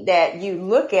everything that you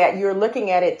look at, you're looking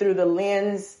at it through the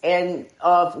lens and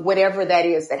of whatever that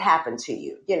is that happened to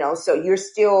you, you know, so you're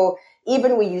still,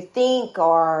 even when you think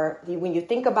or when you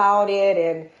think about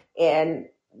it and,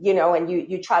 you know, and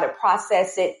you try to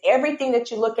process it, everything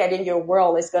that you look at in your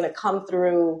world is going to come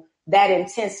through that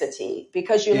intensity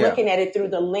because you're looking at it through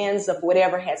the lens of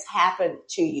whatever has happened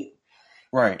to you.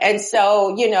 Right. And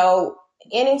so, you know,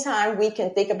 anytime we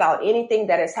can think about anything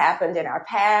that has happened in our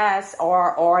past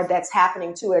or that's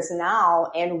happening to us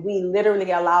now, and we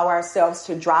literally allow ourselves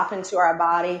to drop into our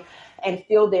body and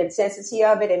feel the intensity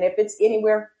of it. And if it's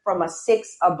anywhere from a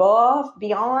 6 above,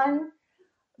 beyond,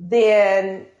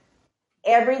 then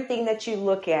everything that you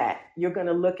look at, you're going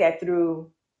to look at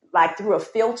through a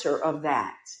filter of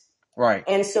that. Right.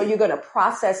 And so you're going to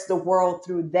process the world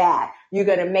through that. You're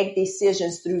going to make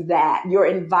decisions through that. Your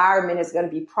environment is going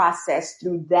to be processed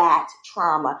through that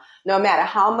trauma. No matter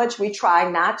how much we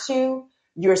try not to,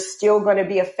 you're still going to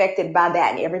be affected by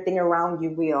that, and everything around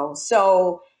you will.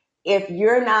 So if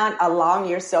you're not allowing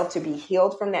yourself to be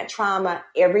healed from that trauma,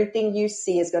 everything you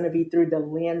see is going to be through the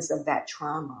lens of that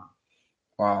trauma.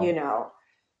 Wow. You know?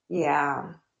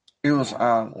 Yeah. It was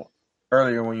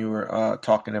earlier when you were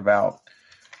talking about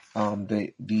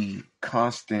the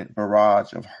constant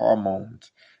barrage of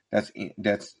hormones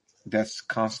that's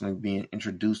constantly being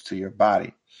introduced to your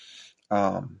body.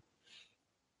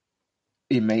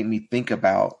 It made me think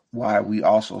about why we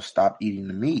also stopped eating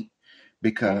the meat,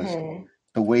 because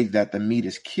the way that the meat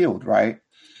is killed, right?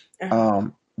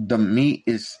 The meat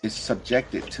is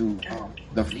subjected to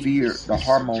the fear, the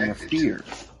hormone of fear,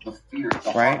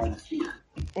 right?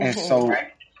 And so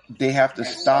they have to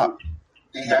stop.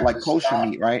 Like kosher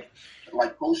meat, right?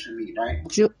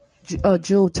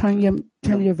 Jewel, turn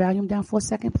your volume down for a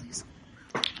second, please.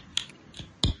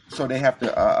 So they have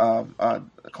to.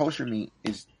 Kosher meat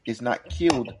is not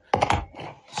killed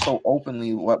so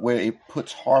openly, where it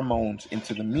puts hormones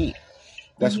into the meat.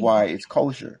 That's why it's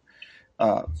kosher.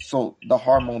 So the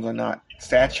hormones are not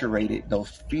saturated; those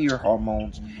fear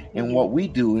hormones. And what we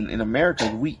do in America,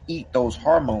 we eat those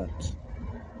hormones.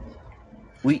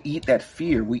 We eat that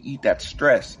fear, we eat that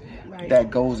stress that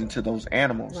goes into those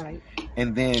animals. Right.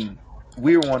 And then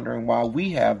we're wondering why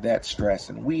we have that stress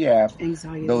and we have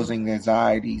those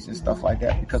anxieties and stuff like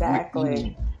that, because we're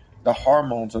eating the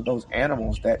hormones of those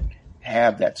animals that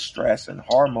have that stress and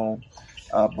hormone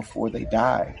before they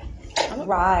die. I'm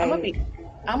gonna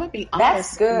be honest.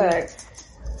 That's good.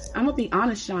 I'm gonna be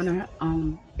honest, Shauna.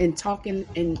 In talking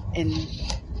and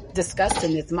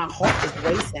discussing this, my heart is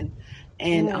racing.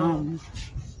 And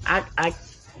I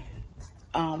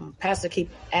Pastor keep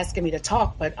asking me to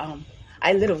talk, but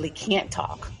I literally can't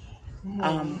talk.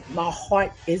 My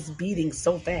heart is beating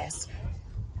so fast.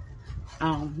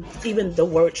 Even the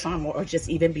word trauma, or just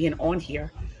even being on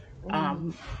here,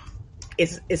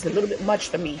 it's a little bit much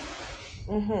for me.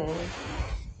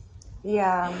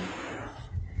 Yeah.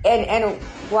 And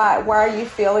why are you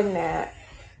feeling that?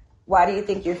 Why do you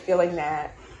think you're feeling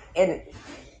that? And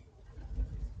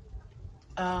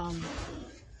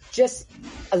just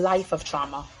a life of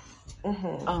trauma.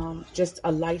 Just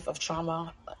a life of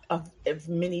trauma, of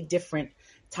many different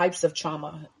types of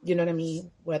trauma. You know what I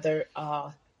mean? Whether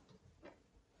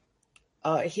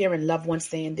hearing loved ones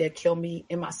saying they'll kill me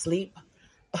in my sleep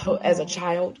as a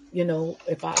child, you know,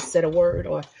 if I said a word,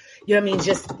 or, you know what I mean?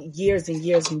 Just years and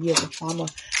years and years of trauma.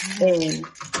 And,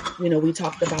 you know, we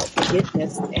talked about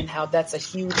forgiveness and how that's a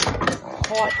huge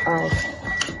part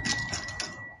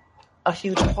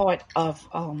of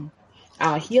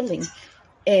our healing.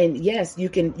 And yes, you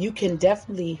can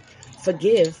definitely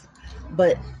forgive,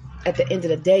 but at the end of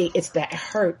the day, it's that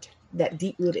hurt, that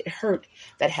deep-rooted hurt,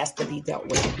 that has to be dealt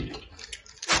with,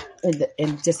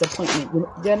 and disappointment.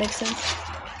 Does that make sense?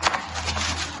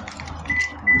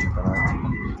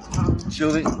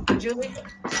 Julie?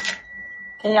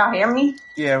 Can y'all hear me?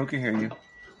 Yeah, we can hear you.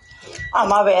 Oh,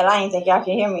 my bad. I didn't think y'all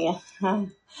can hear me. Thought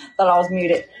I was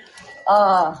muted.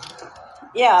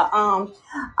 Yeah, I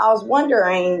was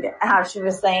wondering how she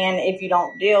was saying if you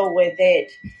don't deal with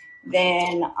it,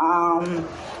 then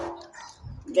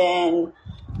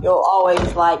you'll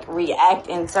always like react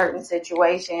in certain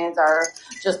situations, or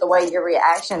just the way your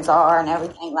reactions are and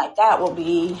everything like that will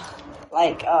be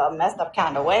like messed up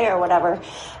kind of way or whatever.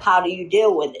 How do you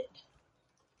deal with it?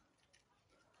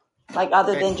 Like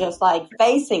other than just like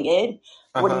facing it,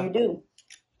 what do you do?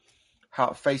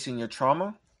 How facing your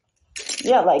trauma?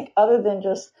 Yeah, like other than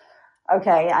just,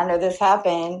 okay, I know this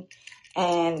happened,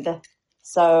 and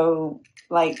so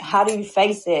like how do you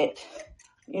face it?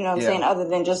 You know what I'm saying? Other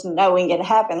than just knowing it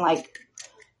happened, like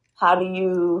how do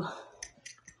you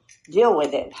deal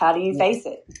with it? How do you face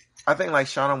it? I think like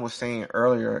Shauna was saying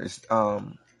earlier is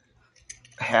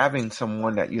having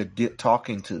someone that you're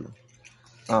talking to,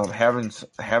 having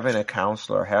a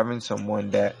counselor, having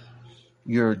someone that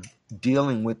you're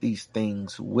dealing with these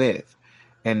things with,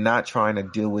 and not trying to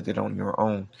deal with it on your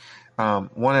own.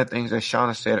 One of the things that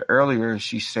Shauna said earlier,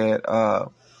 she said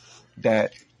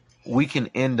that we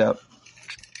can end up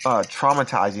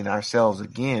traumatizing ourselves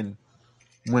again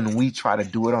when we try to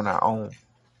do it on our own,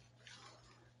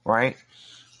 right?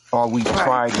 Or we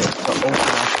try to open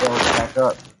ourselves back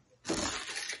up.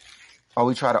 Or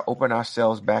we try to open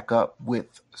ourselves back up with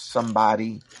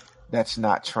somebody that's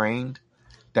not trained,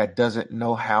 that doesn't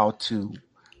know how to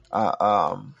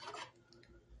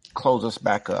close us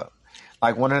back up.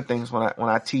 Like one of the things when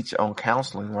I teach on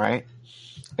counseling, right,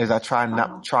 is I try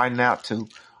not to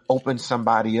open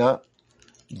somebody up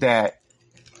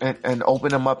and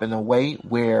open them up in a way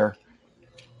where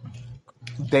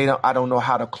I don't know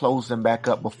how to close them back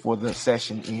up before the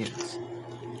session ends.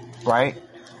 Right?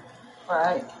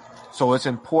 Right. So it's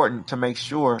important to make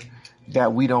sure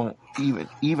that we don't,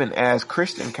 even as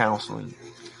Christian counseling,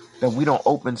 that we don't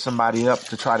open somebody up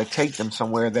to try to take them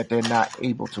somewhere that they're not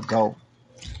able to go.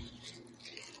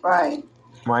 Right.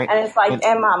 Right. And it's like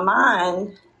in my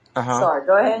mind. Sorry,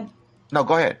 go ahead. No,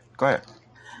 go ahead.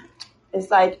 It's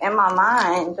like in my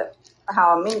mind,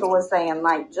 how Aminga was saying,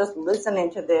 like just listening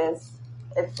to this,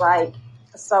 it's like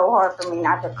so hard for me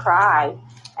not to cry,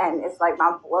 and it's like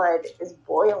my blood is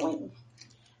boiling.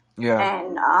 Yeah.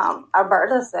 And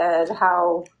Alberta said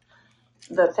how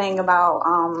the thing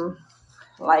about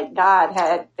like God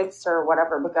had fixed her or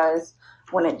whatever, because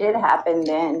when it did happen,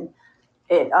 then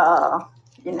it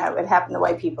it happened the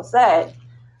way people said.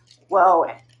 Well,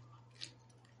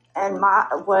 and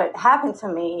what happened to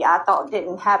me, I thought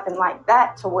didn't happen like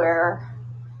that, to where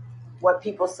what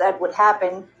people said would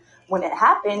happen when it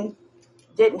happened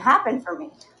didn't happen for me.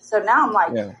 So now I'm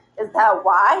like, is that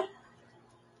why?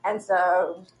 And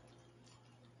so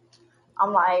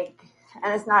I'm like,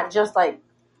 and it's not just like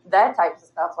that type of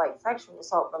stuff, like sexual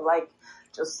assault, but like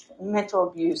just mental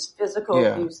abuse, physical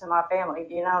abuse in my family.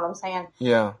 Do you know what I'm saying?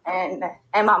 Yeah. And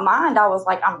in my mind, I was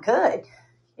like, I'm good,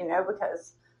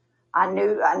 because I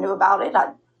knew about it.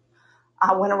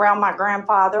 I went around my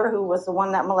grandfather, who was the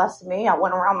one that molested me. I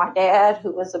went around my dad,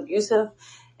 who was abusive.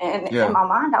 And in my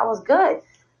mind, I was good.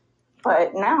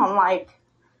 But now I'm like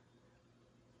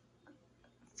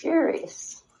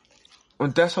furious. Well,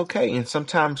 that's okay. And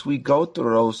sometimes we go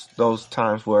through those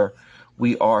times where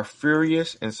we are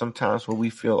furious, and sometimes where we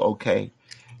feel okay.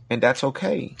 And that's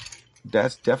okay.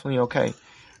 That's definitely okay.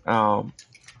 And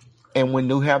when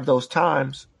you have those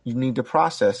times, you need to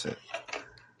process it.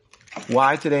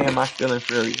 Why today am I feeling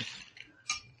furious?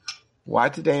 Why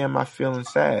today am I feeling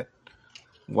sad?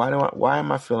 Why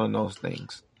am I feeling those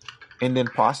things? And then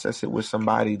process it with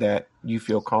somebody that you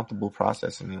feel comfortable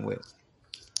processing it with.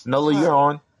 Nola, you're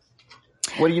on.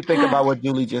 What do you think about what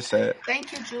Julie just said?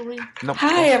 Thank you, Julie. No,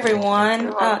 Hi,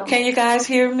 everyone. Can you guys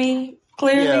hear me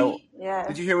clearly? Yeah.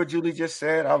 Did you hear what Julie just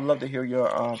said? I'd love to hear your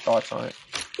thoughts on it.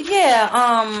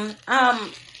 Yeah.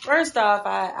 First off,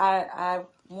 I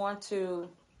want to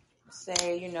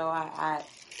say,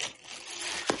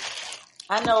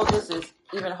 I know this is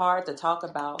even hard to talk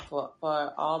about for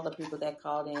all the people that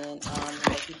called in.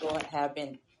 People have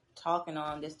been talking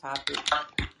on this topic.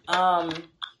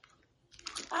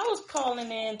 I was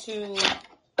calling in to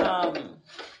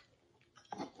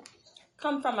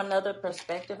come from another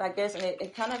perspective, I guess, and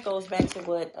it kind of goes back to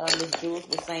what Ms. Jules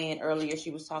was saying earlier.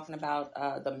 She was talking about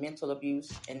the mental abuse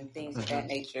and things of that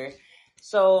nature.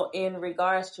 So in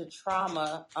regards to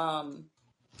trauma,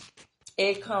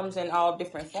 it comes in all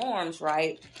different forms,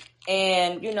 right?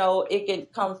 And, it can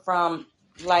come from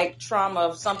like trauma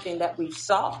of something that we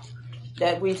saw,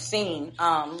 that we've seen,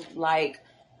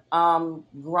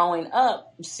 growing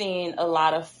up, seeing a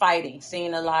lot of fighting,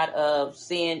 seeing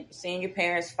your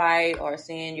parents fight, or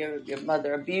seeing your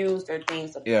mother abused, or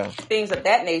things of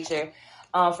that nature.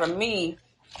 For me,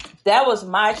 that was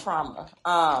my trauma.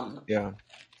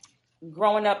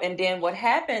 Growing up, and then what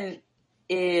happened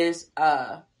is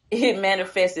the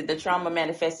trauma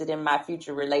manifested in my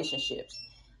future relationships.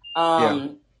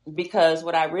 Because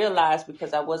what I realized,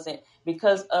 because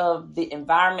of the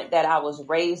environment that I was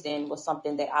raised in was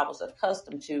something that I was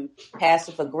accustomed to,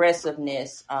 passive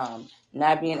aggressiveness,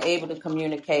 not being able to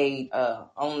communicate,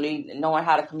 only knowing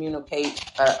how to communicate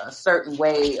a certain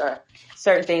way or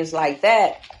certain things like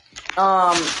that.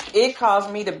 It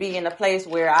caused me to be in a place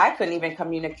where I couldn't even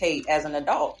communicate as an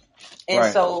adult.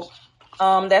 And so,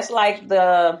 that's like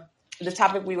the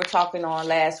topic we were talking on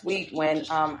last week when,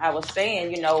 I was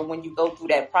saying, when you go through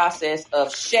that process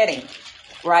of shedding,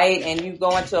 right? And you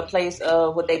go into a place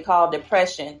of what they call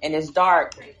depression, and it's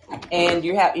dark, and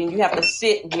you have to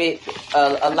sit with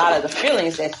a lot of the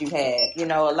feelings that you had,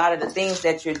 a lot of the things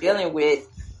that you're dealing with.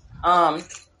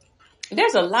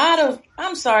 There's a lot of,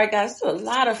 I'm sorry guys, there's a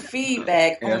lot of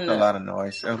feedback. There's a lot of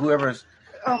noise. Whoever's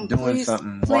doing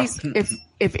something. Please,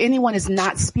 if anyone is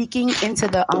not speaking into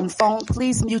the phone,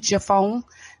 please mute your phone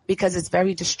because it's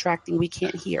very distracting. We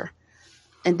can't hear.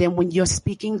 And then when you're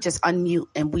speaking, just unmute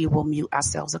and we will mute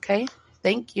ourselves, okay?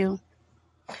 Thank you.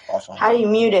 Awesome. How do you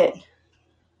mute it?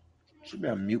 Should be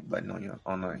a mute button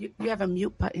on you have a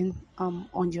mute button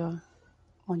on your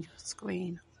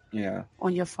screen. Yeah.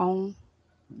 On your phone.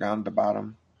 Down at the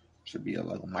bottom should be a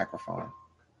little microphone.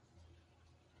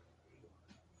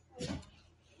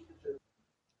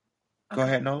 Go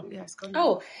ahead, Noah. Yes, go ahead.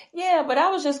 Oh, yeah, but I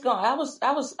was just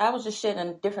just sharing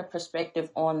a different perspective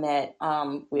on that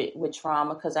with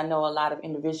trauma, because I know a lot of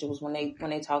individuals when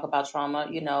they talk about trauma,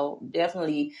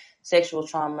 definitely sexual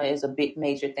trauma is a big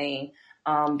major thing.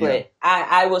 But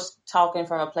I was talking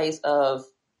from a place of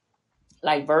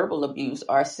like verbal abuse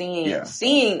or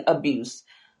seeing abuse.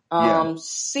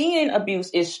 Seeing abuse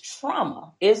is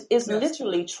trauma. It's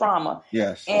literally trauma.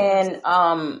 Yes. And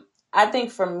I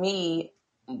think for me,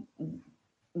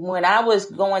 when I was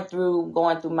going through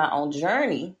my own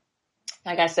journey,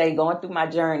 like I say, going through my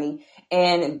journey,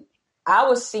 and I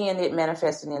was seeing it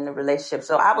manifesting in the relationship.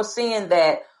 So I was seeing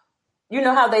that,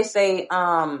 how they say,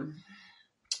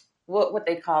 what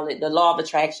they call it, the law of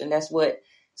attraction. That's what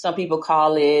some people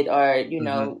call it, or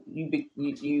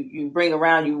you bring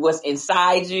around you what's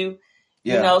inside you.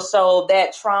 So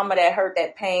that trauma, that hurt,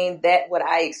 that pain, that what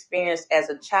I experienced as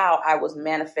a child, I was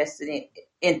manifesting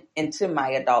into my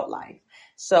adult life.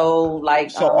 So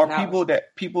are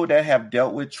people that have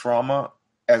dealt with trauma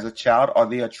as a child, are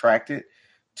they attracted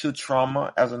to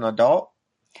trauma as an adult?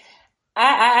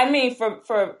 I mean,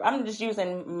 for I'm just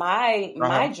using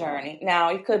my journey. Now,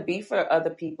 it could be for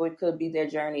other people. It could be their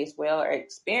journey as well or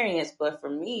experience. But for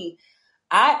me,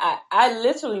 I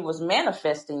literally was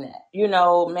manifesting that,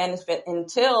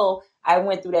 until I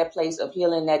went through that place of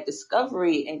healing, that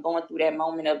discovery, and going through that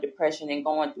moment of depression and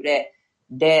going through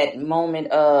that moment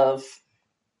of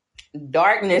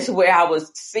darkness where I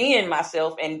was seeing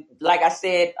myself. And like I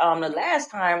said, the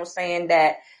last time, I was saying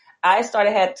that I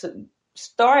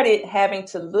started having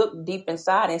to look deep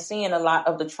inside and seeing a lot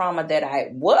of the trauma that I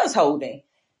was holding,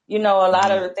 a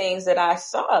lot of the things that I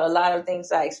saw, a lot of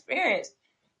things I experienced.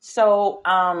 So,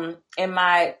 in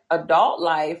my adult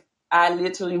life, I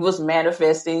literally was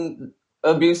manifesting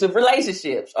abusive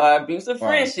relationships or abusive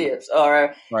friendships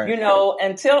or,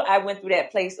 until I went through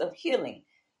that place of healing.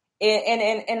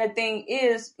 And the thing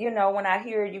is, when I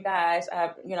hear you guys,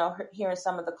 hearing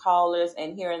some of the callers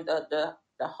and hearing the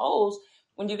hosts,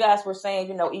 when you guys were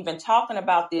saying, even talking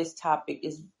about this topic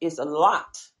is a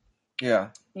lot. Yeah.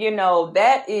 I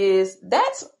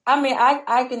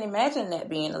can imagine that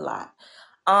being a lot.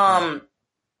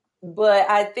 But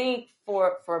I think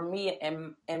for me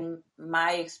and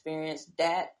my experience,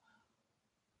 that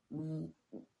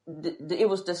it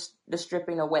was the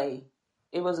stripping away.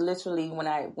 It was literally when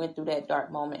I went through that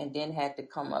dark moment and then had to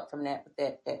come up from that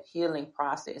healing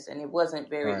process. And it wasn't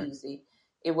very easy.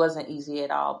 It wasn't easy at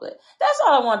all, but that's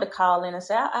all I wanted to call in and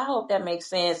say. I hope that makes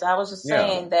sense. I was just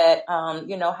saying that,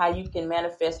 how you can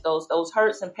manifest those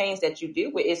hurts and pains that you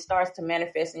deal with. It starts to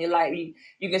manifest in your life.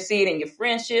 You can see it in your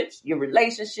friendships, your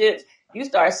relationships. You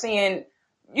start seeing,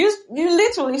 you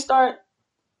literally start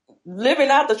living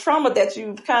out the trauma that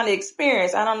you kind of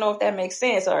experienced. I don't know if that makes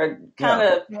sense, or kind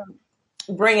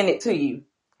of bringing it to you.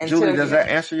 Julie, does that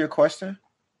answer your question?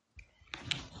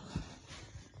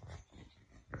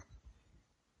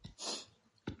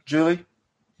 Julie,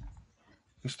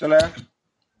 you still there?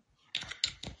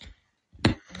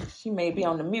 She may be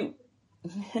on the mute.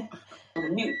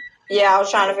 Yeah, I was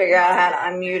trying to figure out how to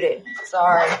unmute it.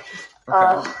 Sorry.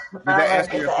 Okay. Did that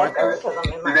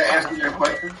answer your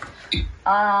question?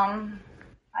 I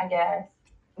guess.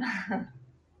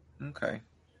 Okay.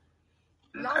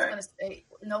 I was going to say,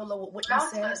 Nola, what you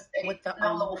said with the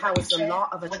how it's the law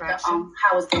of attraction.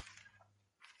 How it's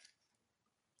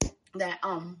that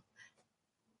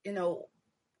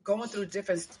going through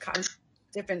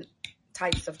different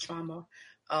types of trauma,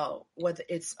 whether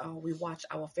it's we watch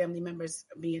our family members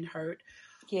being hurt,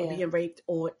 or being raped,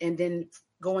 and then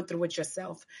going through it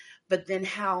yourself, but then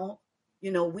how we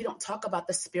don't talk about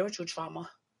the spiritual trauma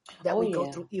that we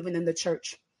go through even in the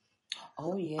church.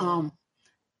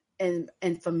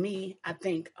 And for me, I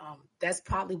think that's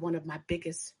probably one of my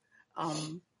biggest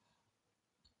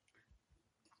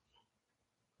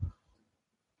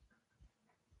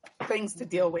things to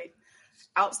deal with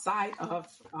outside of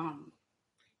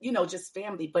just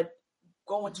family, but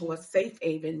going to a safe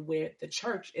haven where the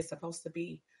church is supposed to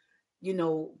be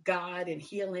God and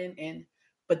healing,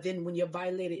 but then when you're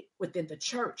violated within the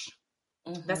church,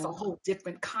 that's a whole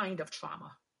different kind of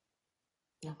trauma.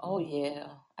 Oh yeah,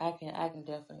 I can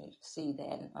definitely see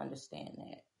that and understand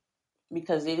that,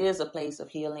 because it is a place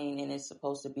of healing, and it's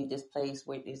supposed to be this place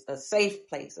where it's a safe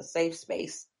place, a safe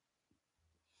space.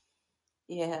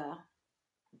 Yeah.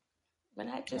 But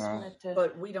I just wanted to.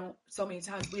 But we don't. So many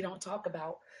times we don't talk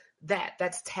about that.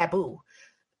 That's taboo.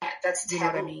 That's taboo. You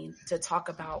know what I mean? To talk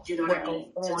about what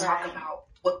goes on. To talk about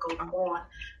what goes on.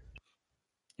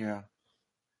 Yeah.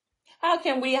 How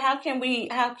can we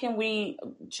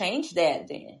change that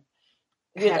then?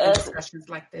 With having discussions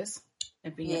like this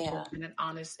and being open and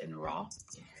honest and raw.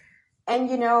 And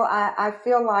I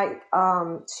feel like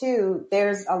too,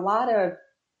 there's a lot of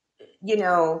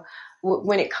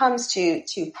when it comes to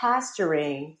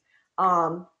pastoring,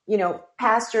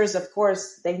 pastors, of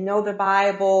course, they know the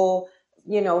Bible,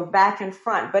 back and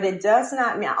front, but it does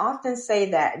not mean, I often say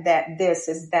that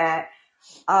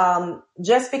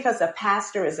just because a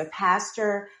pastor is a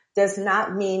pastor does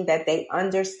not mean that they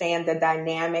understand the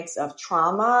dynamics of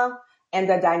trauma and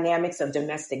the dynamics of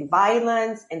domestic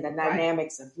violence and the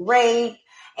dynamics of rape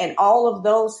and all of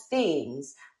those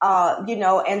things,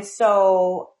 and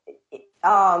so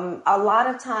a lot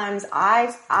of times I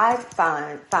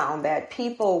found that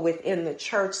people within the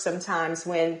church, sometimes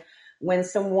when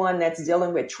someone that's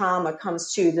dealing with trauma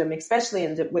comes to them, especially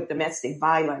with domestic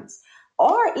violence,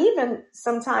 or even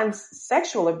sometimes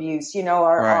sexual abuse,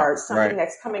 or something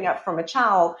that's coming up from a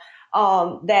child,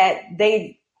 that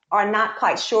they are not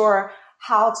quite sure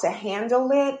how to handle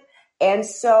it. And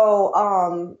so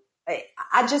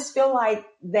I just feel like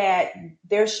that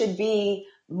there should be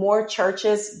more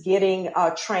churches getting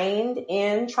trained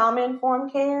in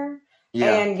trauma-informed care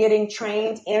and getting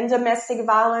trained in domestic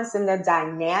violence and the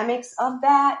dynamics of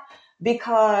that.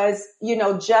 Because,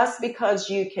 just because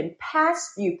you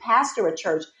pastor a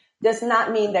church does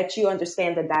not mean that you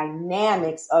understand the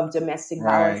dynamics of domestic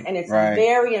violence. And it's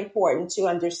very important to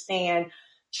understand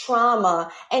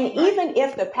trauma. And even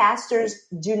if the pastors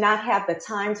do not have the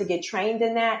time to get trained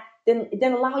in that, then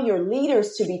allow your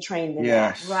leaders to be trained in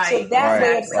that. So that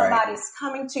way, if somebody's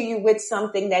coming to you with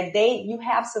something that you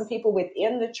have some people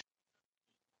within the church.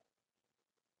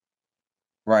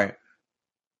 Right.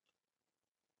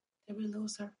 Did we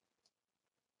lose her?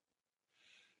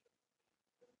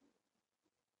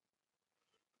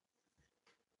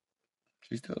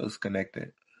 She still is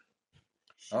connected.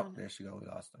 Oh, there she go. We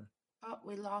lost her. Oh,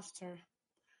 we lost her.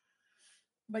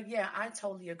 But yeah, I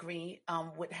totally agree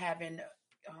with having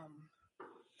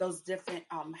those different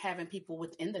having people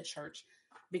within the church,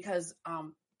 because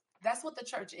that's what the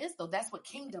church is, though. That's what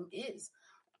kingdom is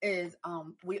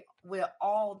we're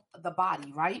all the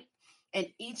body, right? And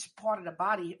each part of the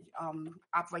body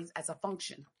operates as a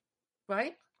function,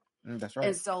 right? That's right.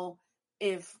 And so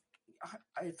if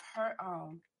her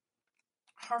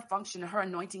function, her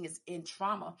anointing is in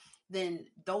trauma, then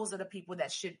those are the people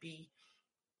that should be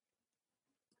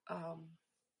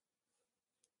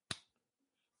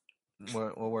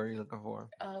what were you looking for?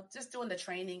 Just doing the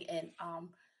training and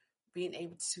being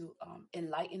able to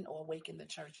enlighten or awaken the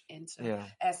church into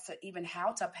as to even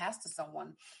how to pastor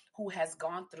someone who has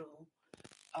gone through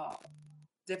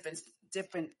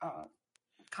different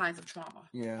kinds of trauma.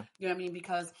 Yeah. You know what I mean?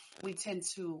 Because we tend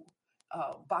to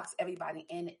box everybody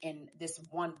in this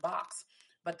one box,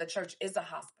 but the church is a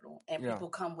hospital, and people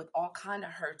come with all kind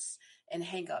of hurts and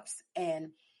hang-ups.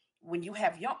 And when you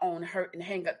have your own hurt and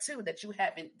hang up too that you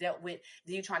haven't dealt with,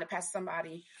 then you're trying to pass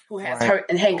somebody who has hurt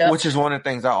and hang up. Which is one of the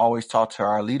things I always talk to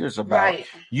our leaders about. Right.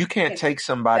 You can't take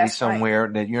somebody somewhere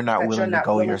that you're not willing to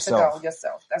go yourself.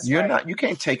 That's You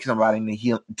can't take somebody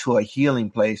to a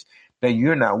healing place that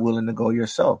you're not willing to go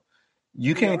yourself.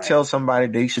 You can't tell somebody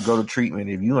they should go to treatment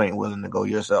if you ain't willing to go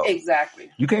yourself. Exactly.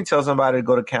 You can't tell somebody to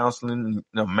go to counseling,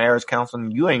 marriage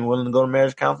counseling. You ain't willing to go to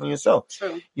marriage counseling yourself.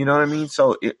 True. You know what I mean?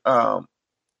 So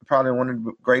probably one of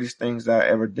the greatest things that I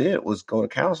ever did was go to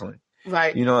counseling.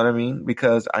 Right. You know what I mean?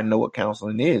 Because I know what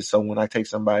counseling is. So when I take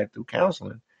somebody through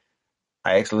counseling,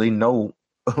 I actually know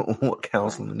what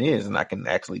counseling is, and I can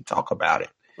actually talk about it.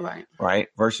 Right. Right.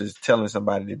 Versus telling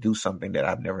somebody to do something that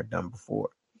I've never done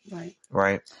before. Right.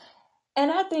 Right. And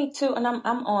I think too, and I'm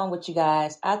on with you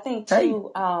guys. I think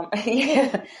too,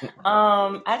 yeah.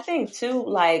 I think too,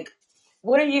 like,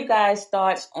 what are you guys'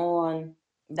 thoughts on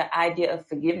the idea of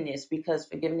forgiveness? Because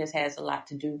forgiveness has a lot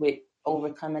to do with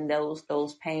overcoming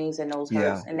those pains and those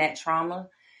hurts and that trauma.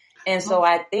 And so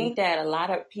I think that a lot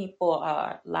of people,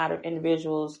 a lot of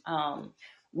individuals,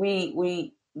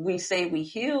 we say we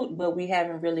healed, but we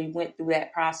haven't really went through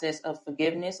that process of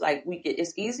forgiveness. Like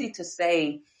it's easy to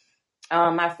say,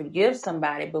 I forgive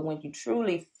somebody, but when you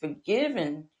truly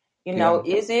forgiven, you know,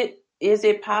 is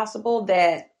it possible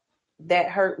that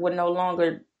hurt would no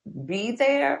longer be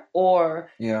there, or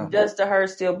does the hurt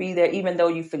still be there even though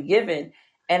you've forgiven?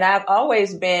 And I've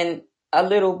always been a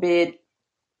little bit,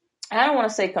 I don't want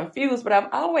to say confused, but I've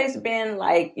always been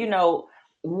like, you know,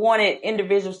 wanted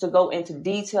individuals to go into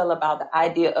detail about the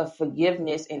idea of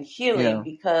forgiveness and healing,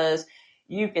 because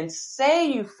you can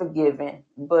say you've forgiven,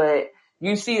 but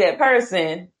you see that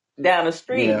person down the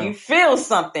street, you feel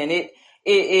something.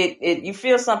 You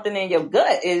feel something in your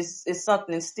gut is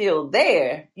something still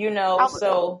there, you know?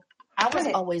 I was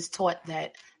always taught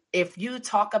that if you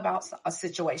talk about a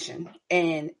situation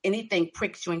and anything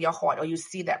pricks you in your heart, or you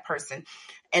see that person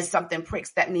and something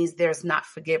pricks, that means there's not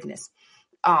forgiveness.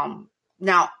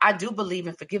 Now I do believe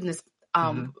in forgiveness,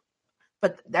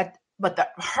 but the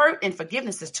hurt and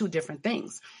forgiveness is two different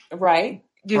things. Right.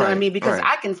 You know what I mean? Because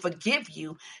I can forgive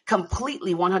you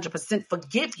completely, 100%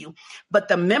 forgive you, but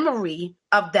the memory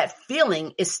of that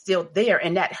feeling is still there,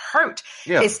 and that hurt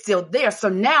is still there. So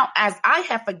now, as I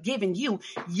have forgiven you,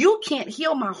 you can't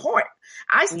heal my heart.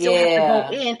 I still have to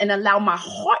go in and allow my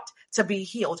heart to be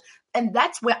healed. And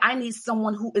that's where I need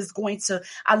someone who is going to,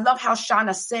 I love how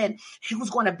Shauna said,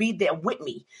 who's going to be there with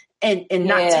me and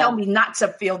not tell me not to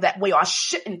feel that way, or I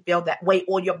shouldn't feel that way,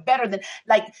 or you're better than,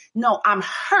 like, no, I'm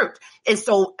hurt. And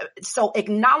so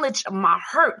acknowledge my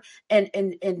hurt and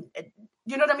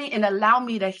you know what I mean? And allow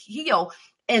me to heal.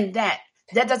 And that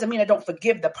doesn't mean I don't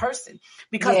forgive the person,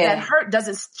 because that hurt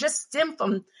doesn't just stem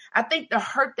from, I think the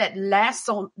hurt that lasts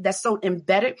that's so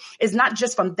embedded is not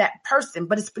just from that person,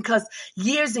 but it's because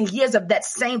years and years of that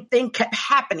same thing kept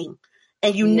happening.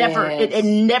 And you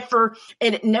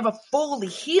it never fully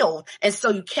healed. And so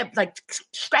you kept like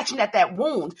scratching at that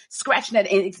wound, and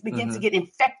it began to get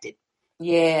infected.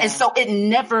 Yeah. And so it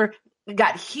never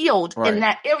got healed in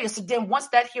that area. So then once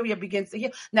that area begins to heal,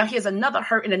 now here's another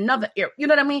hurt in another area. You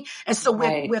know what I mean? And so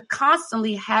we're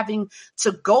constantly having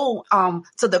to go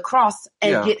to the cross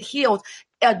and get healed.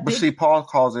 But see, Paul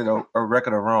calls it a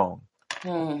record of wrong.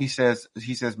 He says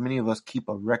many of us keep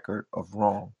a record of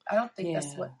wrong. I don't think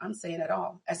that's what I'm saying at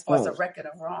all. As far as a record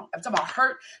of wrong, I'm talking about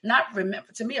hurt. Not remember.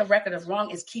 To me, a record of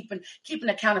wrong is keeping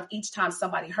account of each time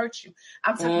somebody hurts you.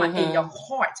 I'm talking about in your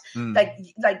heart. Like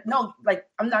no, like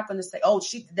I'm not going to say, oh,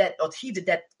 she did that or he did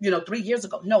that, 3 years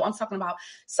ago. No, I'm talking about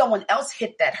someone else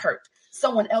hit that hurt.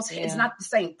 Someone else hit. It's not the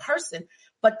same person,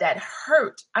 but that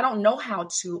hurt. I don't know how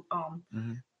to.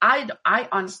 I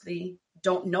honestly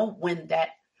don't know when that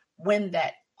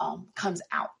comes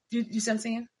out. You see what I'm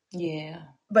saying? Yeah.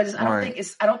 But I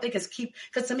don't think it's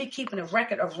because to me, keeping a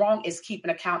record of wrong is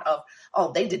keeping account of,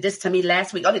 oh, they did this to me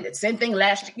last week. Oh, they did the same thing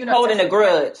last year. Holding a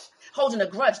grudge. Holding a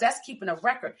grudge. That's keeping a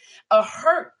record. A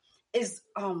hurt is,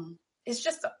 it's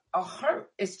just a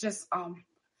hurt. It's just,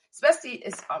 especially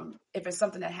if it's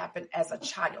something that happened as a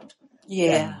child.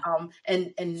 Yeah.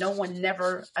 And no one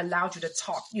never allowed you to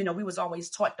talk. We was always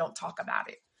taught, don't talk about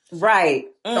it. Right.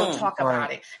 Don't talk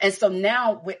about it. And so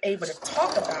now we're able to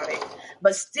talk about it,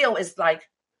 but still it's like,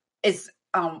 it's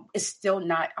still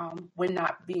not, it's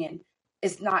not being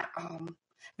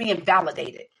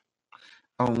validated.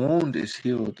 A wound is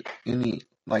healed any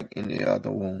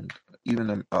other wound,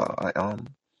 even a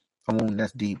wound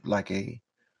that's deep, like a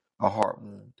heart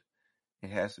wound. It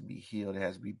has to be healed. It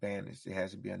has to be bandaged. It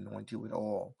has to be anointed with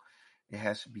oil. It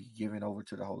has to be given over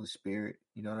to the Holy Spirit.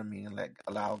 You know what I mean? Like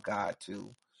allow God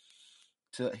to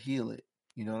heal it.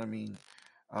 You know what I mean?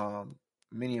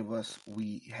 Many of us,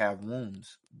 we have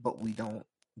wounds, but we don't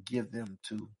give them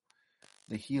to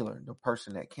the healer, the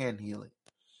person that can heal it.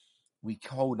 We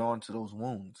hold on to those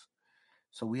wounds.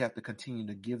 So we have to continue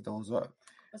to give those up.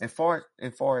 As far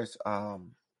as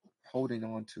holding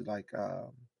on to like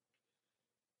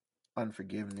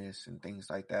unforgiveness and things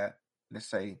like that, let's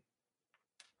say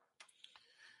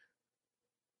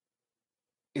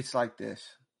it's like this.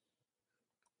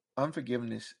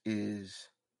 Unforgiveness is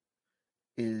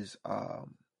is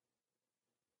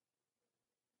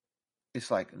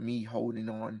it's like me holding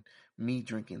on, me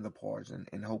drinking the poison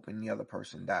and hoping the other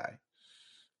person die.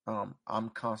 I'm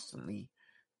constantly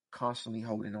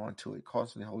holding on to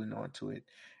it,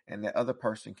 and that other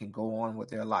person can go on with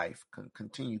their life,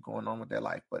 continue going on with their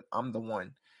life, but I'm the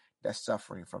one that's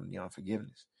suffering from the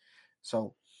unforgiveness.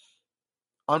 So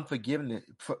unforgiveness,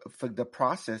 for the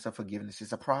process of forgiveness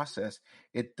is a process.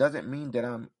 It doesn't mean that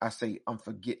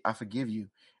I forgive you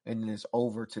and then it's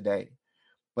over today,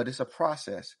 but it's a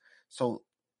process. So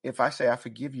if I say I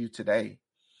forgive you today,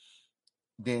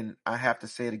 then I have to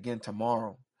say it again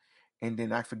tomorrow. And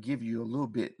then I forgive you a little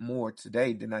bit more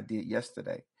today than I did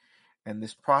yesterday. And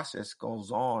this process goes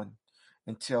on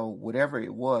until whatever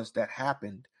it was that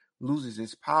happened loses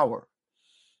its power.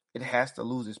 It has to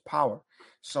lose its power.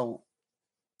 So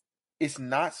it's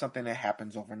not something that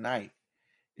happens overnight.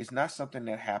 It's not something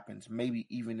that happens maybe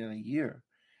even in a year.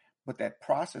 But that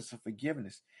process of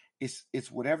forgiveness,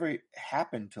 it's whatever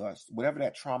happened to us, whatever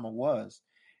that trauma was,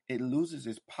 it loses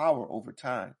its power over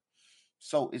time.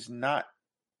 So it's not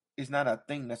a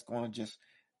thing that's going to just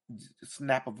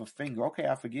snap of a finger. Okay,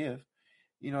 I forgive.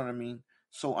 You know what I mean?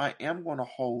 So I am going to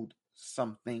hold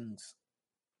some things.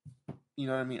 You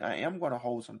know what I mean? I am going to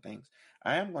hold some things.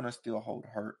 I am going to still hold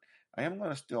hurt. I am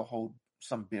going to still hold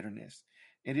some bitterness.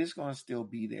 It is going to still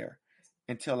be there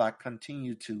until I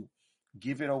continue to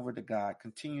give it over to God.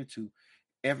 Continue to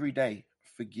every day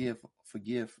forgive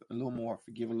a little more,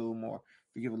 forgive a little more,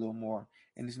 forgive a little more.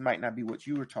 And this might not be what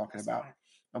you were talking about,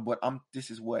 but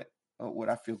this is what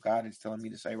I feel God is telling me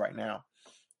to say right now,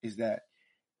 is that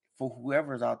for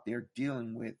whoever's out there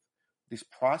dealing with this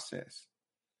process,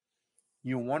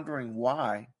 you're wondering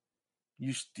why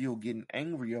you're still getting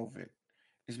angry over it.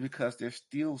 It's because there's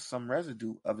still some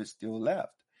residue of it still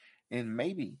left. And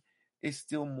maybe it's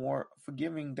still more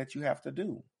forgiving that you have to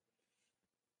do.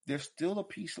 There's still a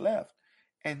piece left.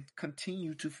 And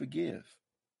continue to forgive.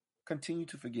 Continue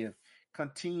to forgive.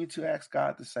 Continue to ask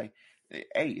God to say,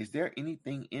 hey, is there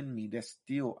anything in me that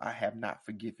still I have not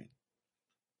forgiven?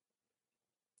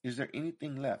 Is there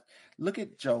anything left? Look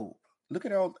at Job. Look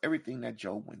at everything that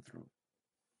Job went through.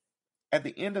 At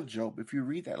the end of Job, if you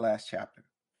read that last chapter,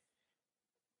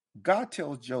 God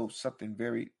tells Job something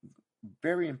very,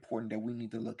 very important that we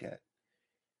need to look at.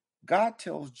 God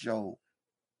tells Job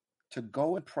to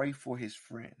go and pray for his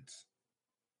friends.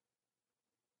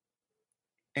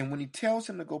 And when he tells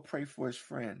him to go pray for his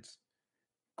friends,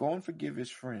 go and forgive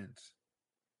his friends.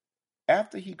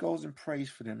 After he goes and prays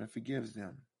for them and forgives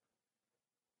them,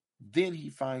 then he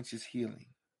finds his healing.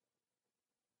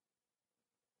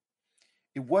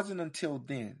 It wasn't until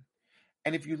then.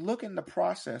 And if you look in the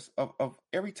process of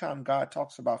every time God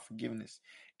talks about forgiveness,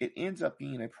 it ends up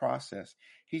being a process.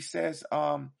 He says,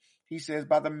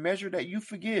 by the measure that you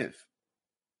forgive,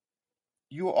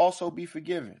 you will also be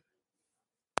forgiven.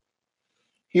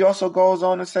 He also goes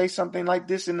on to say something like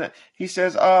this he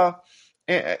says,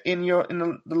 in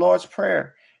the Lord's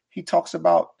Prayer, he talks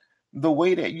about the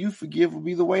way that you forgive will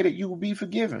be the way that you will be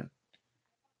forgiven.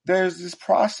 There's this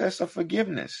process of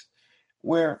forgiveness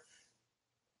where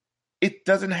it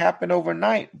doesn't happen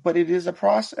overnight, but it is a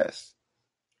process.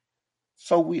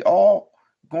 So we all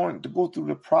going to go through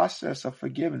the process of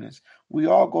forgiveness. We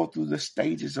all go through the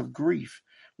stages of grief.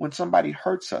 When somebody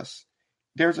hurts us,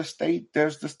 there's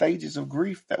the stages of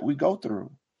grief that we go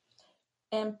through.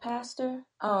 And Pastor,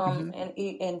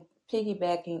 and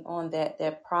piggybacking on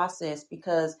that process,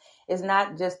 because it's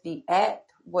not just the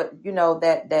act,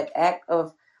 that act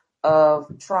of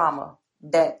trauma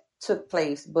that took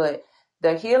place, but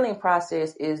the healing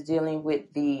process is dealing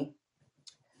with the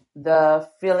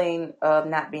feeling of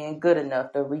not being good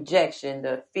enough, the rejection,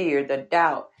 the fear, the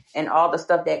doubt, and all the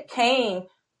stuff that came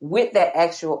with that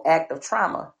actual act of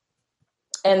trauma.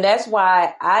 And that's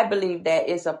why I believe that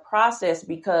it's a process,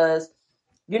 because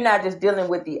you're not just dealing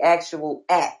with the actual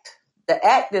act. The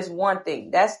act is one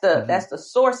thing. That's the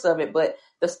source of it. But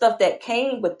the stuff that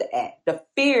came with the act, the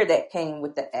fear that came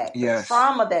with the act, the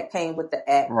trauma that came with the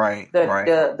act,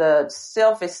 the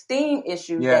self-esteem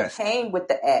issues that came with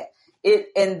the act.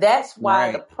 And that's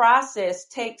why the process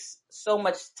takes so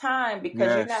much time,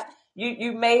 because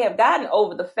you may have gotten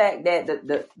over the fact that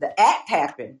the act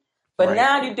happened. But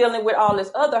now you're dealing with all this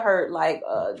other hurt, like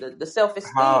the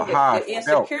self-esteem, the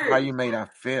insecurity.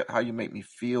 How you make me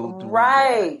feel.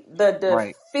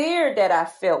 The fear that I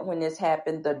felt when this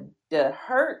happened, the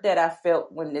hurt that I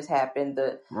felt when this happened,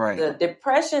 the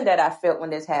depression that I felt when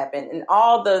this happened, and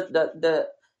all the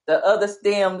other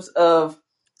stems of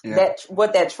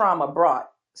what that trauma brought.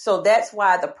 So that's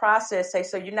why the process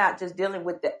so you're not just dealing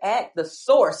with the act, the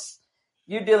source.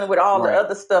 You're dealing with all the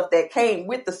other stuff that came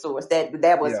with the source that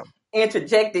was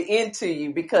interjected into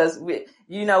you, because with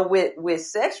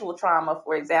sexual trauma,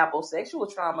 for example,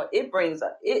 it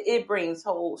brings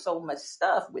so much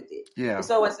stuff with it. Yeah.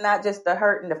 So it's not just the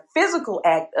hurt and the physical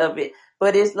act of it,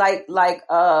 but it's like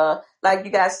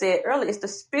you guys said earlier, it's the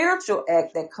spiritual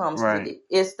act that comes with it.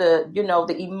 It's the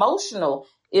the emotional,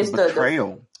 it's the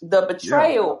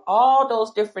betrayal, all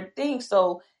those different things.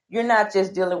 So you're not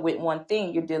just dealing with one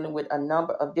thing, you're dealing with a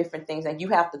number of different things, and you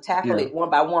have to tackle it one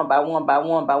by one,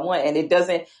 and it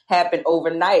doesn't happen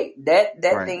overnight. That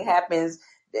thing happens,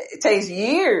 it takes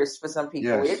years for some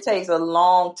people. It takes a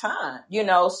long time,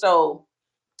 so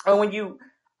when you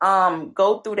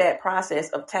go through that process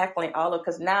of tackling all of,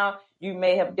 because now you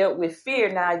may have dealt with fear,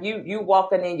 now you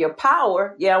walking in your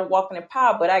power. I'm walking in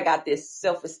power, but I got this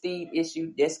self-esteem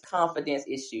issue, this confidence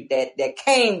issue that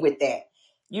came with that,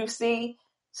 you see.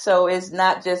 So it's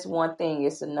not just one thing,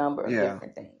 it's a number of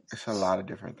different things. It's a lot of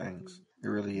different things. It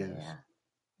really is. Yeah.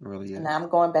 It really is. And I'm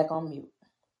going back on mute.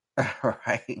 All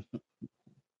right.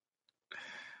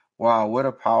 Wow, what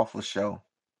a powerful show.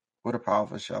 What a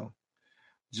powerful show.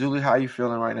 Julie, how are you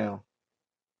feeling right now?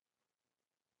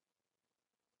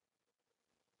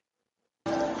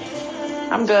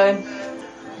 I'm good.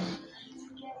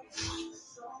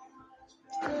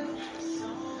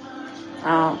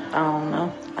 I don't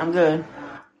know. I'm good.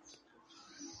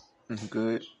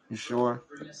 Good. You sure?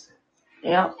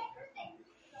 Yep.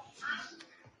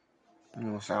 You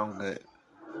don't sound good.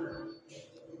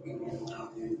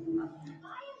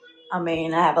 I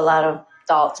mean, I have a lot of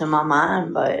thoughts in my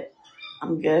mind, but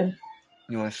I'm good.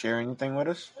 You want to share anything with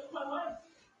us?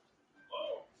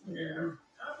 Yeah.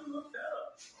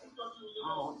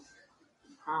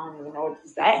 I don't even know what to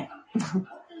say.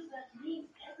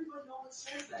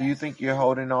 Do you think you're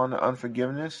holding on to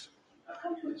unforgiveness?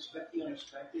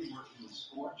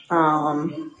 I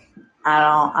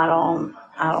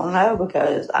don't know,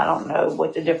 because I don't know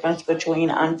what the difference between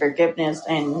unforgiveness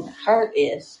and hurt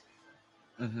is.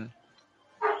 Mm-hmm.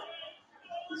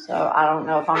 So I don't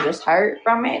know if I'm just hurt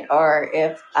from it or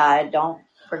if I don't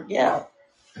forgive.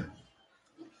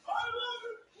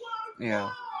 Yeah.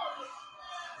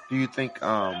 Do you think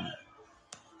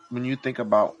when you think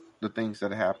about the things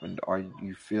that happened, are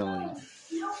you feeling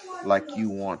like you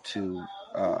want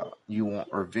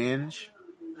revenge?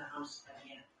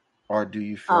 Or do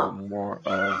you feel more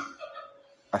of,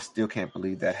 I still can't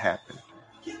believe that happened?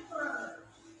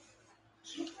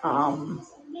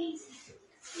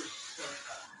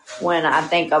 When I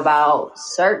think about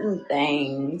certain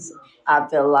things, I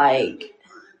feel like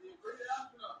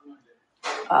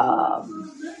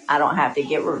I don't have to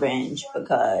get revenge,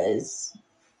 because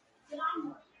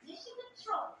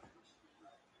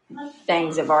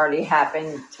things have already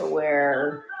happened to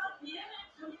where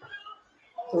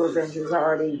the revenge was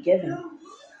already given.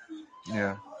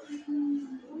 Yeah.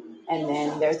 And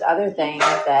then there's other things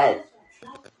that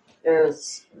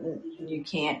you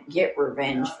can't get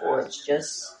revenge for. It's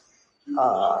just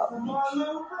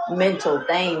mental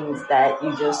things that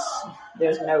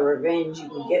there's no revenge you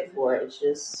can get for it. It's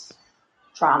just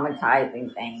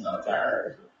traumatizing things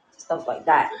or stuff like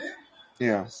that.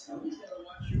 Yeah.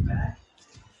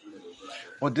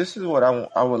 Well, this is what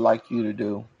I would like you to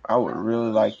do. I would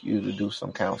really like you to do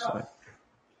some counseling.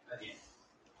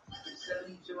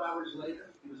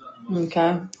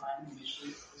 Okay.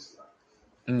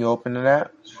 And you open to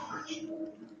that?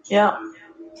 Yeah.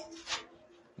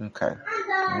 Okay.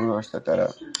 We're going to set that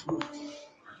up.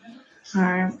 All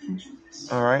right.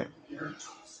 All right.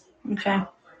 Okay.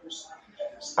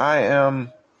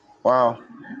 Wow,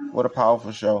 what a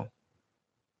powerful show.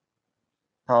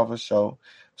 Powerful show.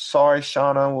 Sorry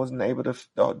Shauna wasn't able to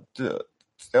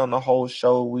stay on the whole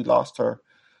show. We lost her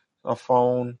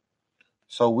phone.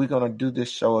 So we're going to do this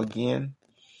show again.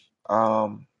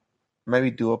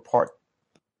 Maybe do a part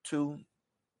 2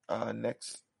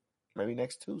 next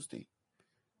Tuesday.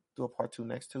 Do a part 2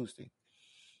 next Tuesday.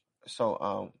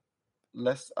 So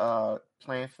let's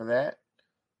plan for that.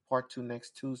 Part 2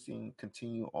 next Tuesday and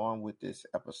continue on with this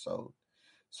episode.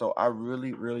 So I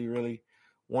really, really, really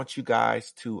want you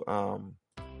guys to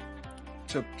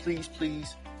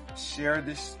please share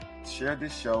this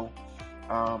show.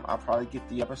 I'll probably get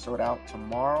the episode out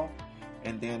tomorrow,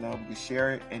 and then we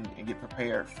share it and get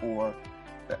prepared for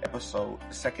the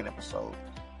second episode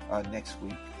next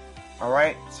week. All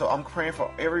right. So I'm praying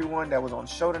for everyone that was on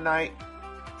the show tonight.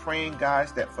 Praying,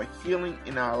 guys, that for healing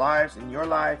in our lives, in your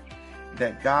life,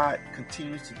 that God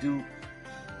continues to do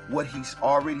what He's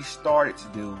already started to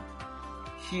do,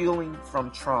 healing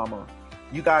from trauma.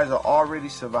 You guys are already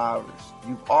survivors.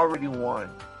 You've already won.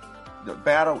 The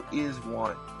battle is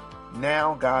won.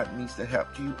 Now God needs to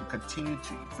help you and continue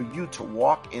for you to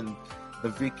walk in the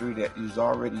victory that He's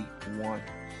already won.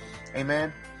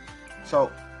 Amen.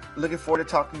 So, looking forward to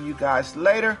talking to you guys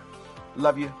later.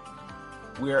 Love you.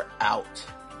 We're out.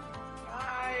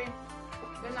 Bye.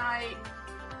 Good night.